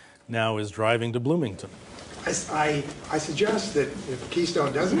doing now is driving to Bloomington. I suggest that if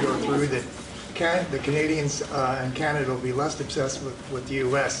Keystone doesn't go through, that the Canadians and Canada will be less obsessed with the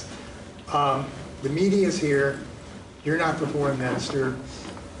U.S. The media's here. You're not the foreign minister.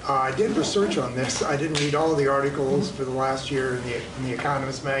 I did research on this. I didn't read all the articles for the last year in the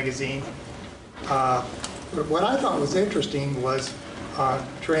Economist magazine. But what I thought was interesting was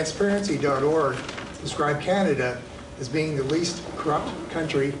Transparency.org described Canada as being the least corrupt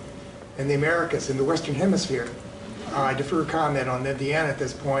country in the Americas, in the Western Hemisphere. I defer comment on Indiana at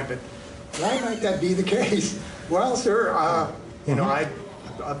this point, but why might that be the case? Well, sir, you know, I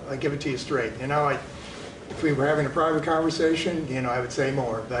give it to you straight. You know, if we were having a private conversation, you know, I would say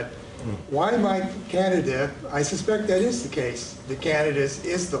more. But why might Canada? I suspect that is the case. That Canada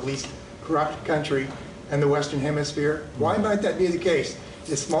is the least corrupt country in the Western Hemisphere. Why might that be the case?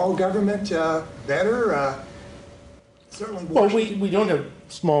 Is small government better? Certainly. Well, we don't have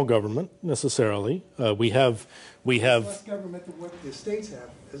small government necessarily. We have less government than what the states have,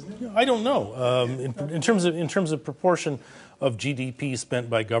 isn't it? I don't know. In terms of proportion of GDP spent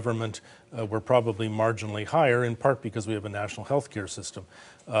by government, we're probably marginally higher, in part because we have a national health care system.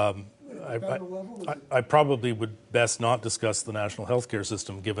 I probably would best not discuss the national health care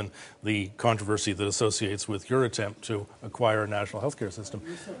system, given the controversy that associates with your attempt to acquire a national health care system.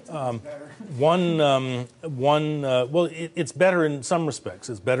 Well, it's better in some respects.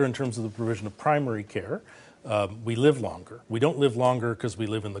 It's better in terms of the provision of primary care. We live longer. We don't live longer because we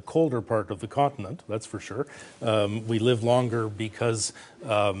live in the colder part of the continent, that's for sure. We live longer because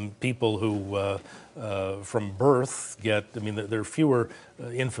people who from birth get, I mean, there are fewer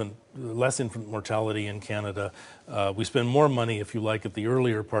less infant mortality in Canada. We spend more money, if you like, at the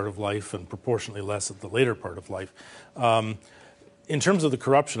earlier part of life and proportionately less at the later part of life. In terms of the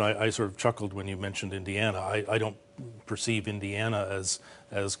corruption, I sort of chuckled when you mentioned Indiana. I don't perceive Indiana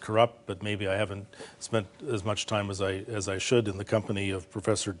as corrupt, but maybe I haven't spent as much time as I should in the company of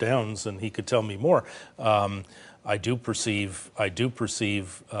Professor Downs, and he could tell me more. I do perceive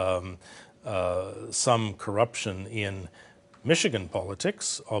some corruption in Michigan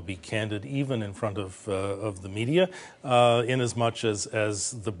politics. I'll be candid, even in front of the media, in as much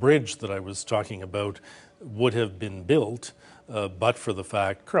as the bridge that I was talking about would have been built, but for the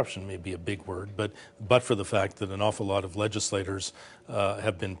fact, corruption may be a big word, but for the fact that an awful lot of legislators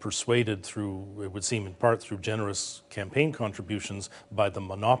have been persuaded through, it would seem in part through generous campaign contributions by the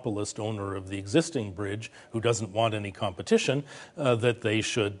monopolist owner of the existing bridge, who doesn't want any competition, that they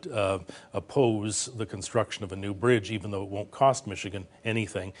should oppose the construction of a new bridge, even though it won't cost Michigan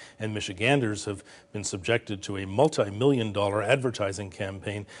anything. And Michiganders have been subjected to a multi-million-dollar advertising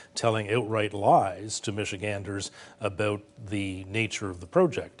campaign telling outright lies to Michiganders about the nature of the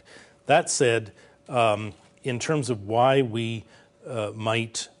project. That said, in terms of why we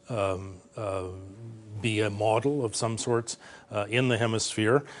might be a model of some sorts in the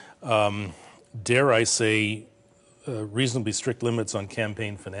hemisphere, dare I say, reasonably strict limits on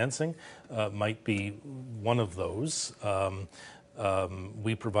campaign financing might be one of those.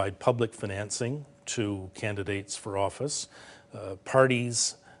 We provide public financing to candidates for office.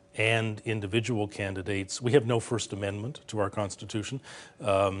 Parties and individual candidates. We have no First Amendment to our Constitution.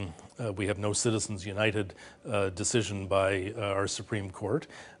 We have no Citizens United decision by our Supreme Court.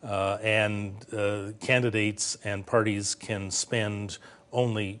 And candidates and parties can spend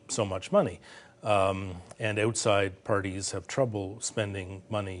only so much money. And outside parties have trouble spending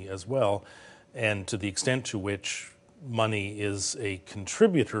money as well. And to the extent to which money is a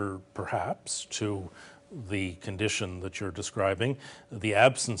contributor, perhaps, to the condition that you're describing, the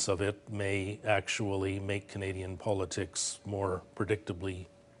absence of it may actually make Canadian politics more predictably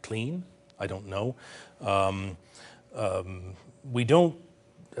clean. I don't know. We don't,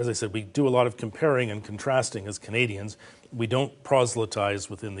 as I said, we do a lot of comparing and contrasting as Canadians. We don't proselytize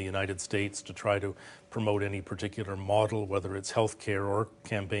within the United States to try to promote any particular model, whether it's healthcare or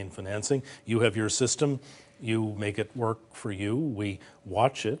campaign financing. You have your system. You make it work for you. We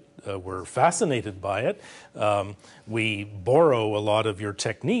watch it. We're fascinated by it. We borrow a lot of your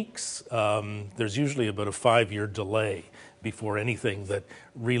techniques. There's usually about a 5-year delay before anything that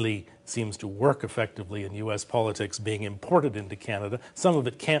really seems to work effectively in U.S. politics being imported into Canada. Some of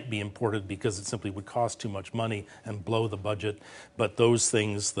it can't be imported because it simply would cost too much money and blow the budget. But those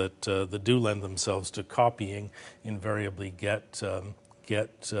things that do lend themselves to copying invariably get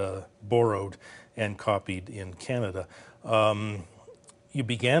borrowed and copied in Canada. You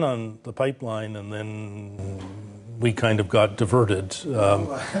began on the pipeline, and then we kind of got diverted.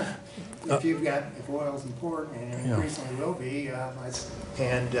 If oil is important, and increasingly will be,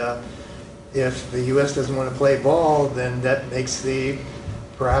 and if the U.S. doesn't want to play ball, then that makes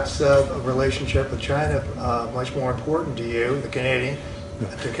perhaps a relationship with China much more important to you, the Canadian,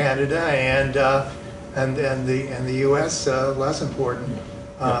 to Canada, and the U.S. Less important.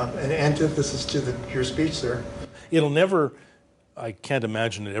 An antithesis to your speech, sir. It'll never, I can't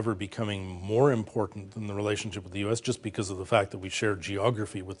imagine it ever becoming more important than the relationship with the U.S. just because of the fact that we share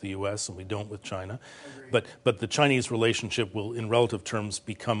geography with the U.S. and we don't with China. But the Chinese relationship will, in relative terms,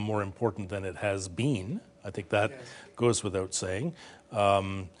 become more important than it has been. I think that goes without saying.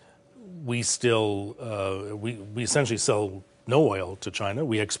 We still, we essentially sell no oil to China.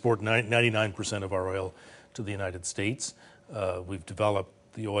 We export 99% of our oil to the United States. We've developed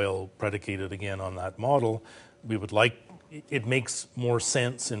the oil predicated again on that model. We would like, it makes more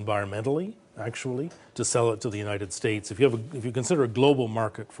sense environmentally, actually, to sell it to the United States. If you consider a global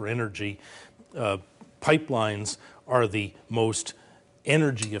market for energy, pipelines are the most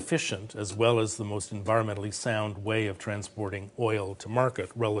energy efficient as well as the most environmentally sound way of transporting oil to market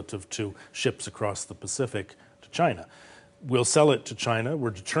relative to ships across the Pacific to China. We'll sell it to China.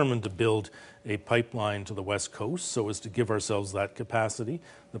 We're determined to build a pipeline to the West Coast so as to give ourselves that capacity.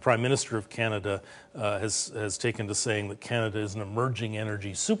 The Prime Minister of Canada has taken to saying that Canada is an emerging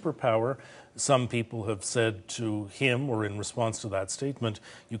energy superpower. Some people have said to him, or in response to that statement,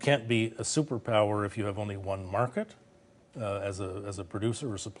 you can't be a superpower if you have only one market as a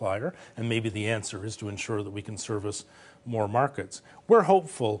producer or supplier, and maybe the answer is to ensure that we can service more markets. We're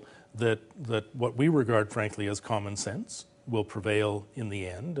hopeful that what we regard, frankly, as common sense will prevail in the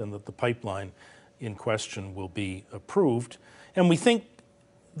end, and that the pipeline in question will be approved. And we think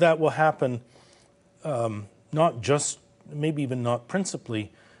that will happen not just, maybe even not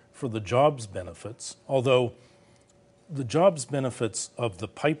principally for the jobs benefits, although the jobs benefits of the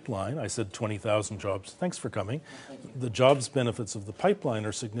pipeline, I said 20,000 jobs, thanks for coming. The jobs benefits of the pipeline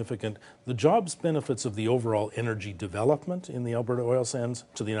are significant. The jobs benefits of the overall energy development in the Alberta oil sands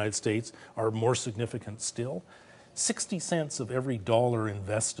to the United States are more significant still. 60 cents of every dollar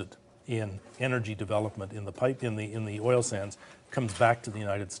invested in energy development in the oil sands comes back to the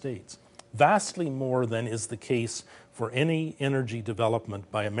United States. Vastly more than is the case for any energy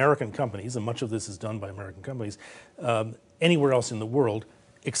development by American companies, and much of this is done by American companies, anywhere else in the world,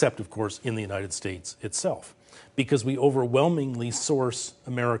 except, of course, in the United States itself. Because we overwhelmingly source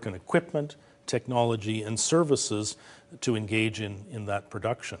American equipment, technology, and services to engage in that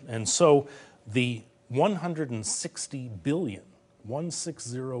production. And so the $160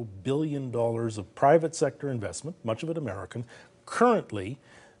 billion of private sector investment, much of it American, currently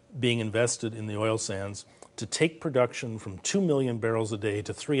being invested in the oil sands to take production from 2 million barrels a day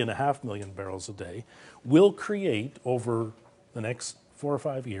to 3.5 million barrels a day, will create over the next 4 or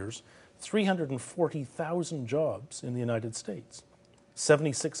 5 years 340,000 jobs in the United States.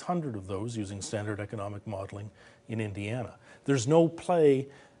 7,600 of those using standard economic modeling in Indiana. There's no play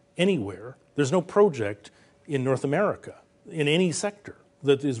anywhere, there's no project in North America in any sector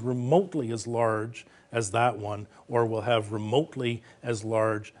that is remotely as large as that one, or will have remotely as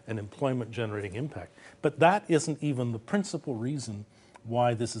large an employment generating impact. But that isn't even the principal reason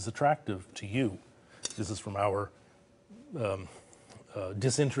why this is attractive to you. This is from our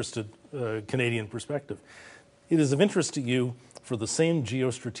disinterested Canadian perspective. It is of interest to you for the same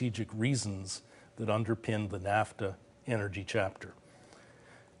geostrategic reasons that underpin the NAFTA energy chapter.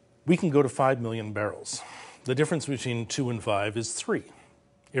 We can go to 5 million barrels. The difference between 2 and 5 is 3.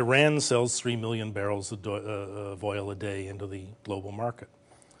 Iran sells 3 million barrels of oil a day into the global market.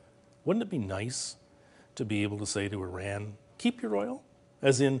 Wouldn't it be nice to be able to say to Iran, keep your oil?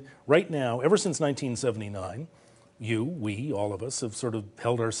 As in, right now, ever since 1979, we, all of us, have sort of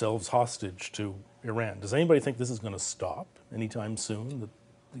held ourselves hostage to Iran. Does anybody think this is going to stop anytime soon, that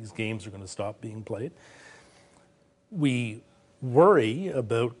these games are going to stop being played? We worry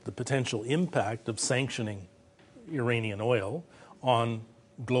about the potential impact of sanctioning Iranian oil on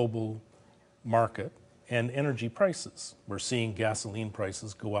global market and energy prices. We're seeing gasoline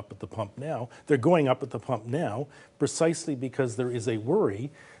prices go up at the pump now. They're going up at the pump now precisely because there is a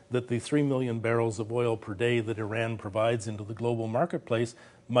worry that the 3 million barrels of oil per day that Iran provides into the global marketplace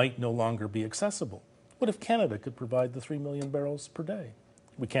might no longer be accessible. What if Canada could provide the 3 million barrels per day?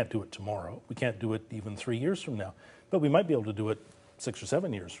 We can't do it tomorrow. We can't do it even 3 years from now. But we might be able to do it 6 or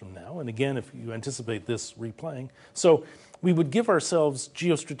 7 years from now. And again, if you anticipate this replaying. So we would give ourselves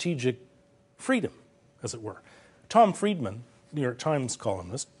geostrategic freedom, as it were. Tom Friedman, New York Times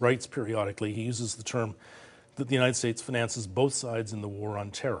columnist, writes periodically, he uses the term that the United States finances both sides in the war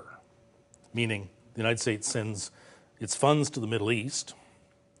on terror, meaning the United States sends its funds to the Middle East,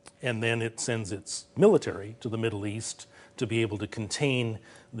 and then it sends its military to the Middle East to be able to contain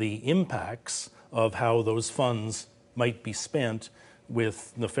the impacts of how those funds might be spent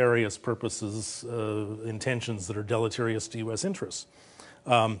with nefarious purposes, intentions that are deleterious to U.S. interests.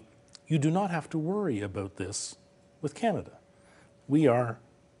 You do not have to worry about this with Canada. We are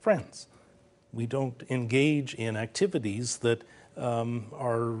friends. We don't engage in activities that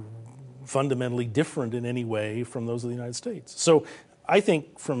are fundamentally different in any way from those of the United States. So I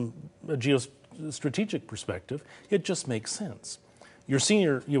think from a geostrategic perspective, it just makes sense. Your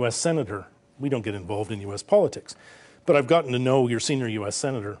senior U.S. Senator, we don't get involved in U.S. politics, but I've gotten to know your senior U.S.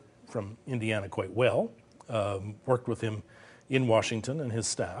 Senator from Indiana quite well, worked with him in Washington and his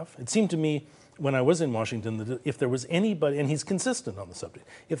staff. It seemed to me when I was in Washington that if there was anybody, and he's consistent on the subject,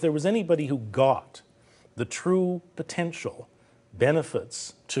 if there was anybody who got the true potential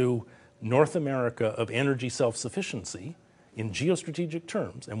benefits to North America of energy self-sufficiency in geostrategic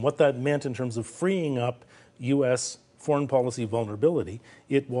terms, and what that meant in terms of freeing up U.S. foreign policy vulnerability,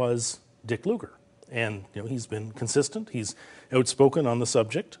 it was Dick Lugar. And he's been consistent, he's outspoken on the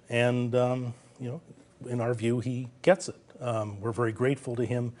subject, and in our view, he gets it. We're very grateful to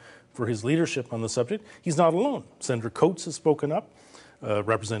him for his leadership on the subject. He's not alone. Senator Coates has spoken up.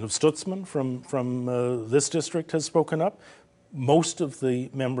 Representative Stutzman from this district has spoken up. Most of the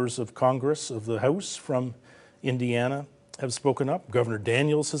members of Congress, of the House from Indiana, have spoken up. Governor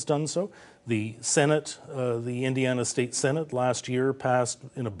Daniels has done so. The Senate, the Indiana State Senate last year passed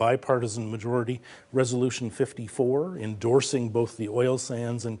in a bipartisan majority Resolution 54 endorsing both the oil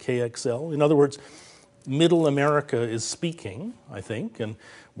sands and KXL. In other words, Middle America is speaking, I think, and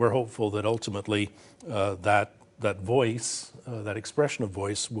we're hopeful that ultimately that voice, that expression of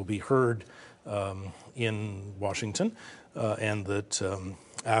voice will be heard in Washington, and that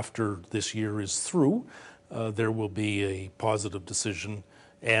after this year is through, there will be a positive decision,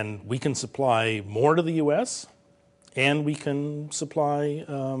 and we can supply more to the U.S., and we can supply,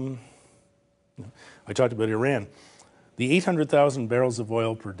 I talked about Iran. The 800,000 barrels of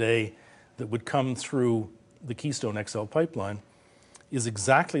oil per day that would come through the Keystone XL pipeline is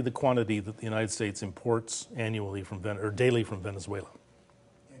exactly the quantity that the United States imports annually from daily from Venezuela.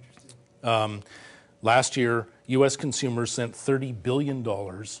 Interesting. Last year, U.S. consumers sent $30 billion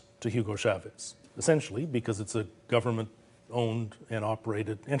to Hugo Chavez, essentially because it's a government-owned and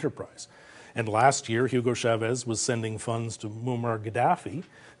operated enterprise. And last year, Hugo Chavez was sending funds to Muammar Gaddafi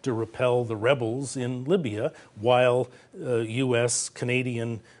to repel the rebels in Libya, while U.S.,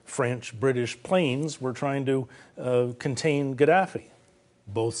 Canadian, French, British planes were trying to contain Gaddafi,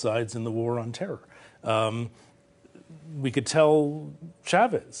 both sides in the war on terror. We could tell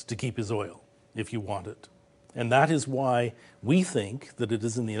Chavez to keep his oil if you want it. And that is why we think that it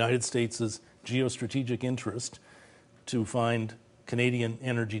is in the United States' geostrategic interest to find Canadian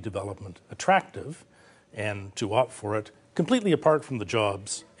energy development attractive and to opt for it completely apart from the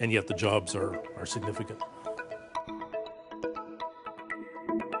jobs, and yet the jobs are significant.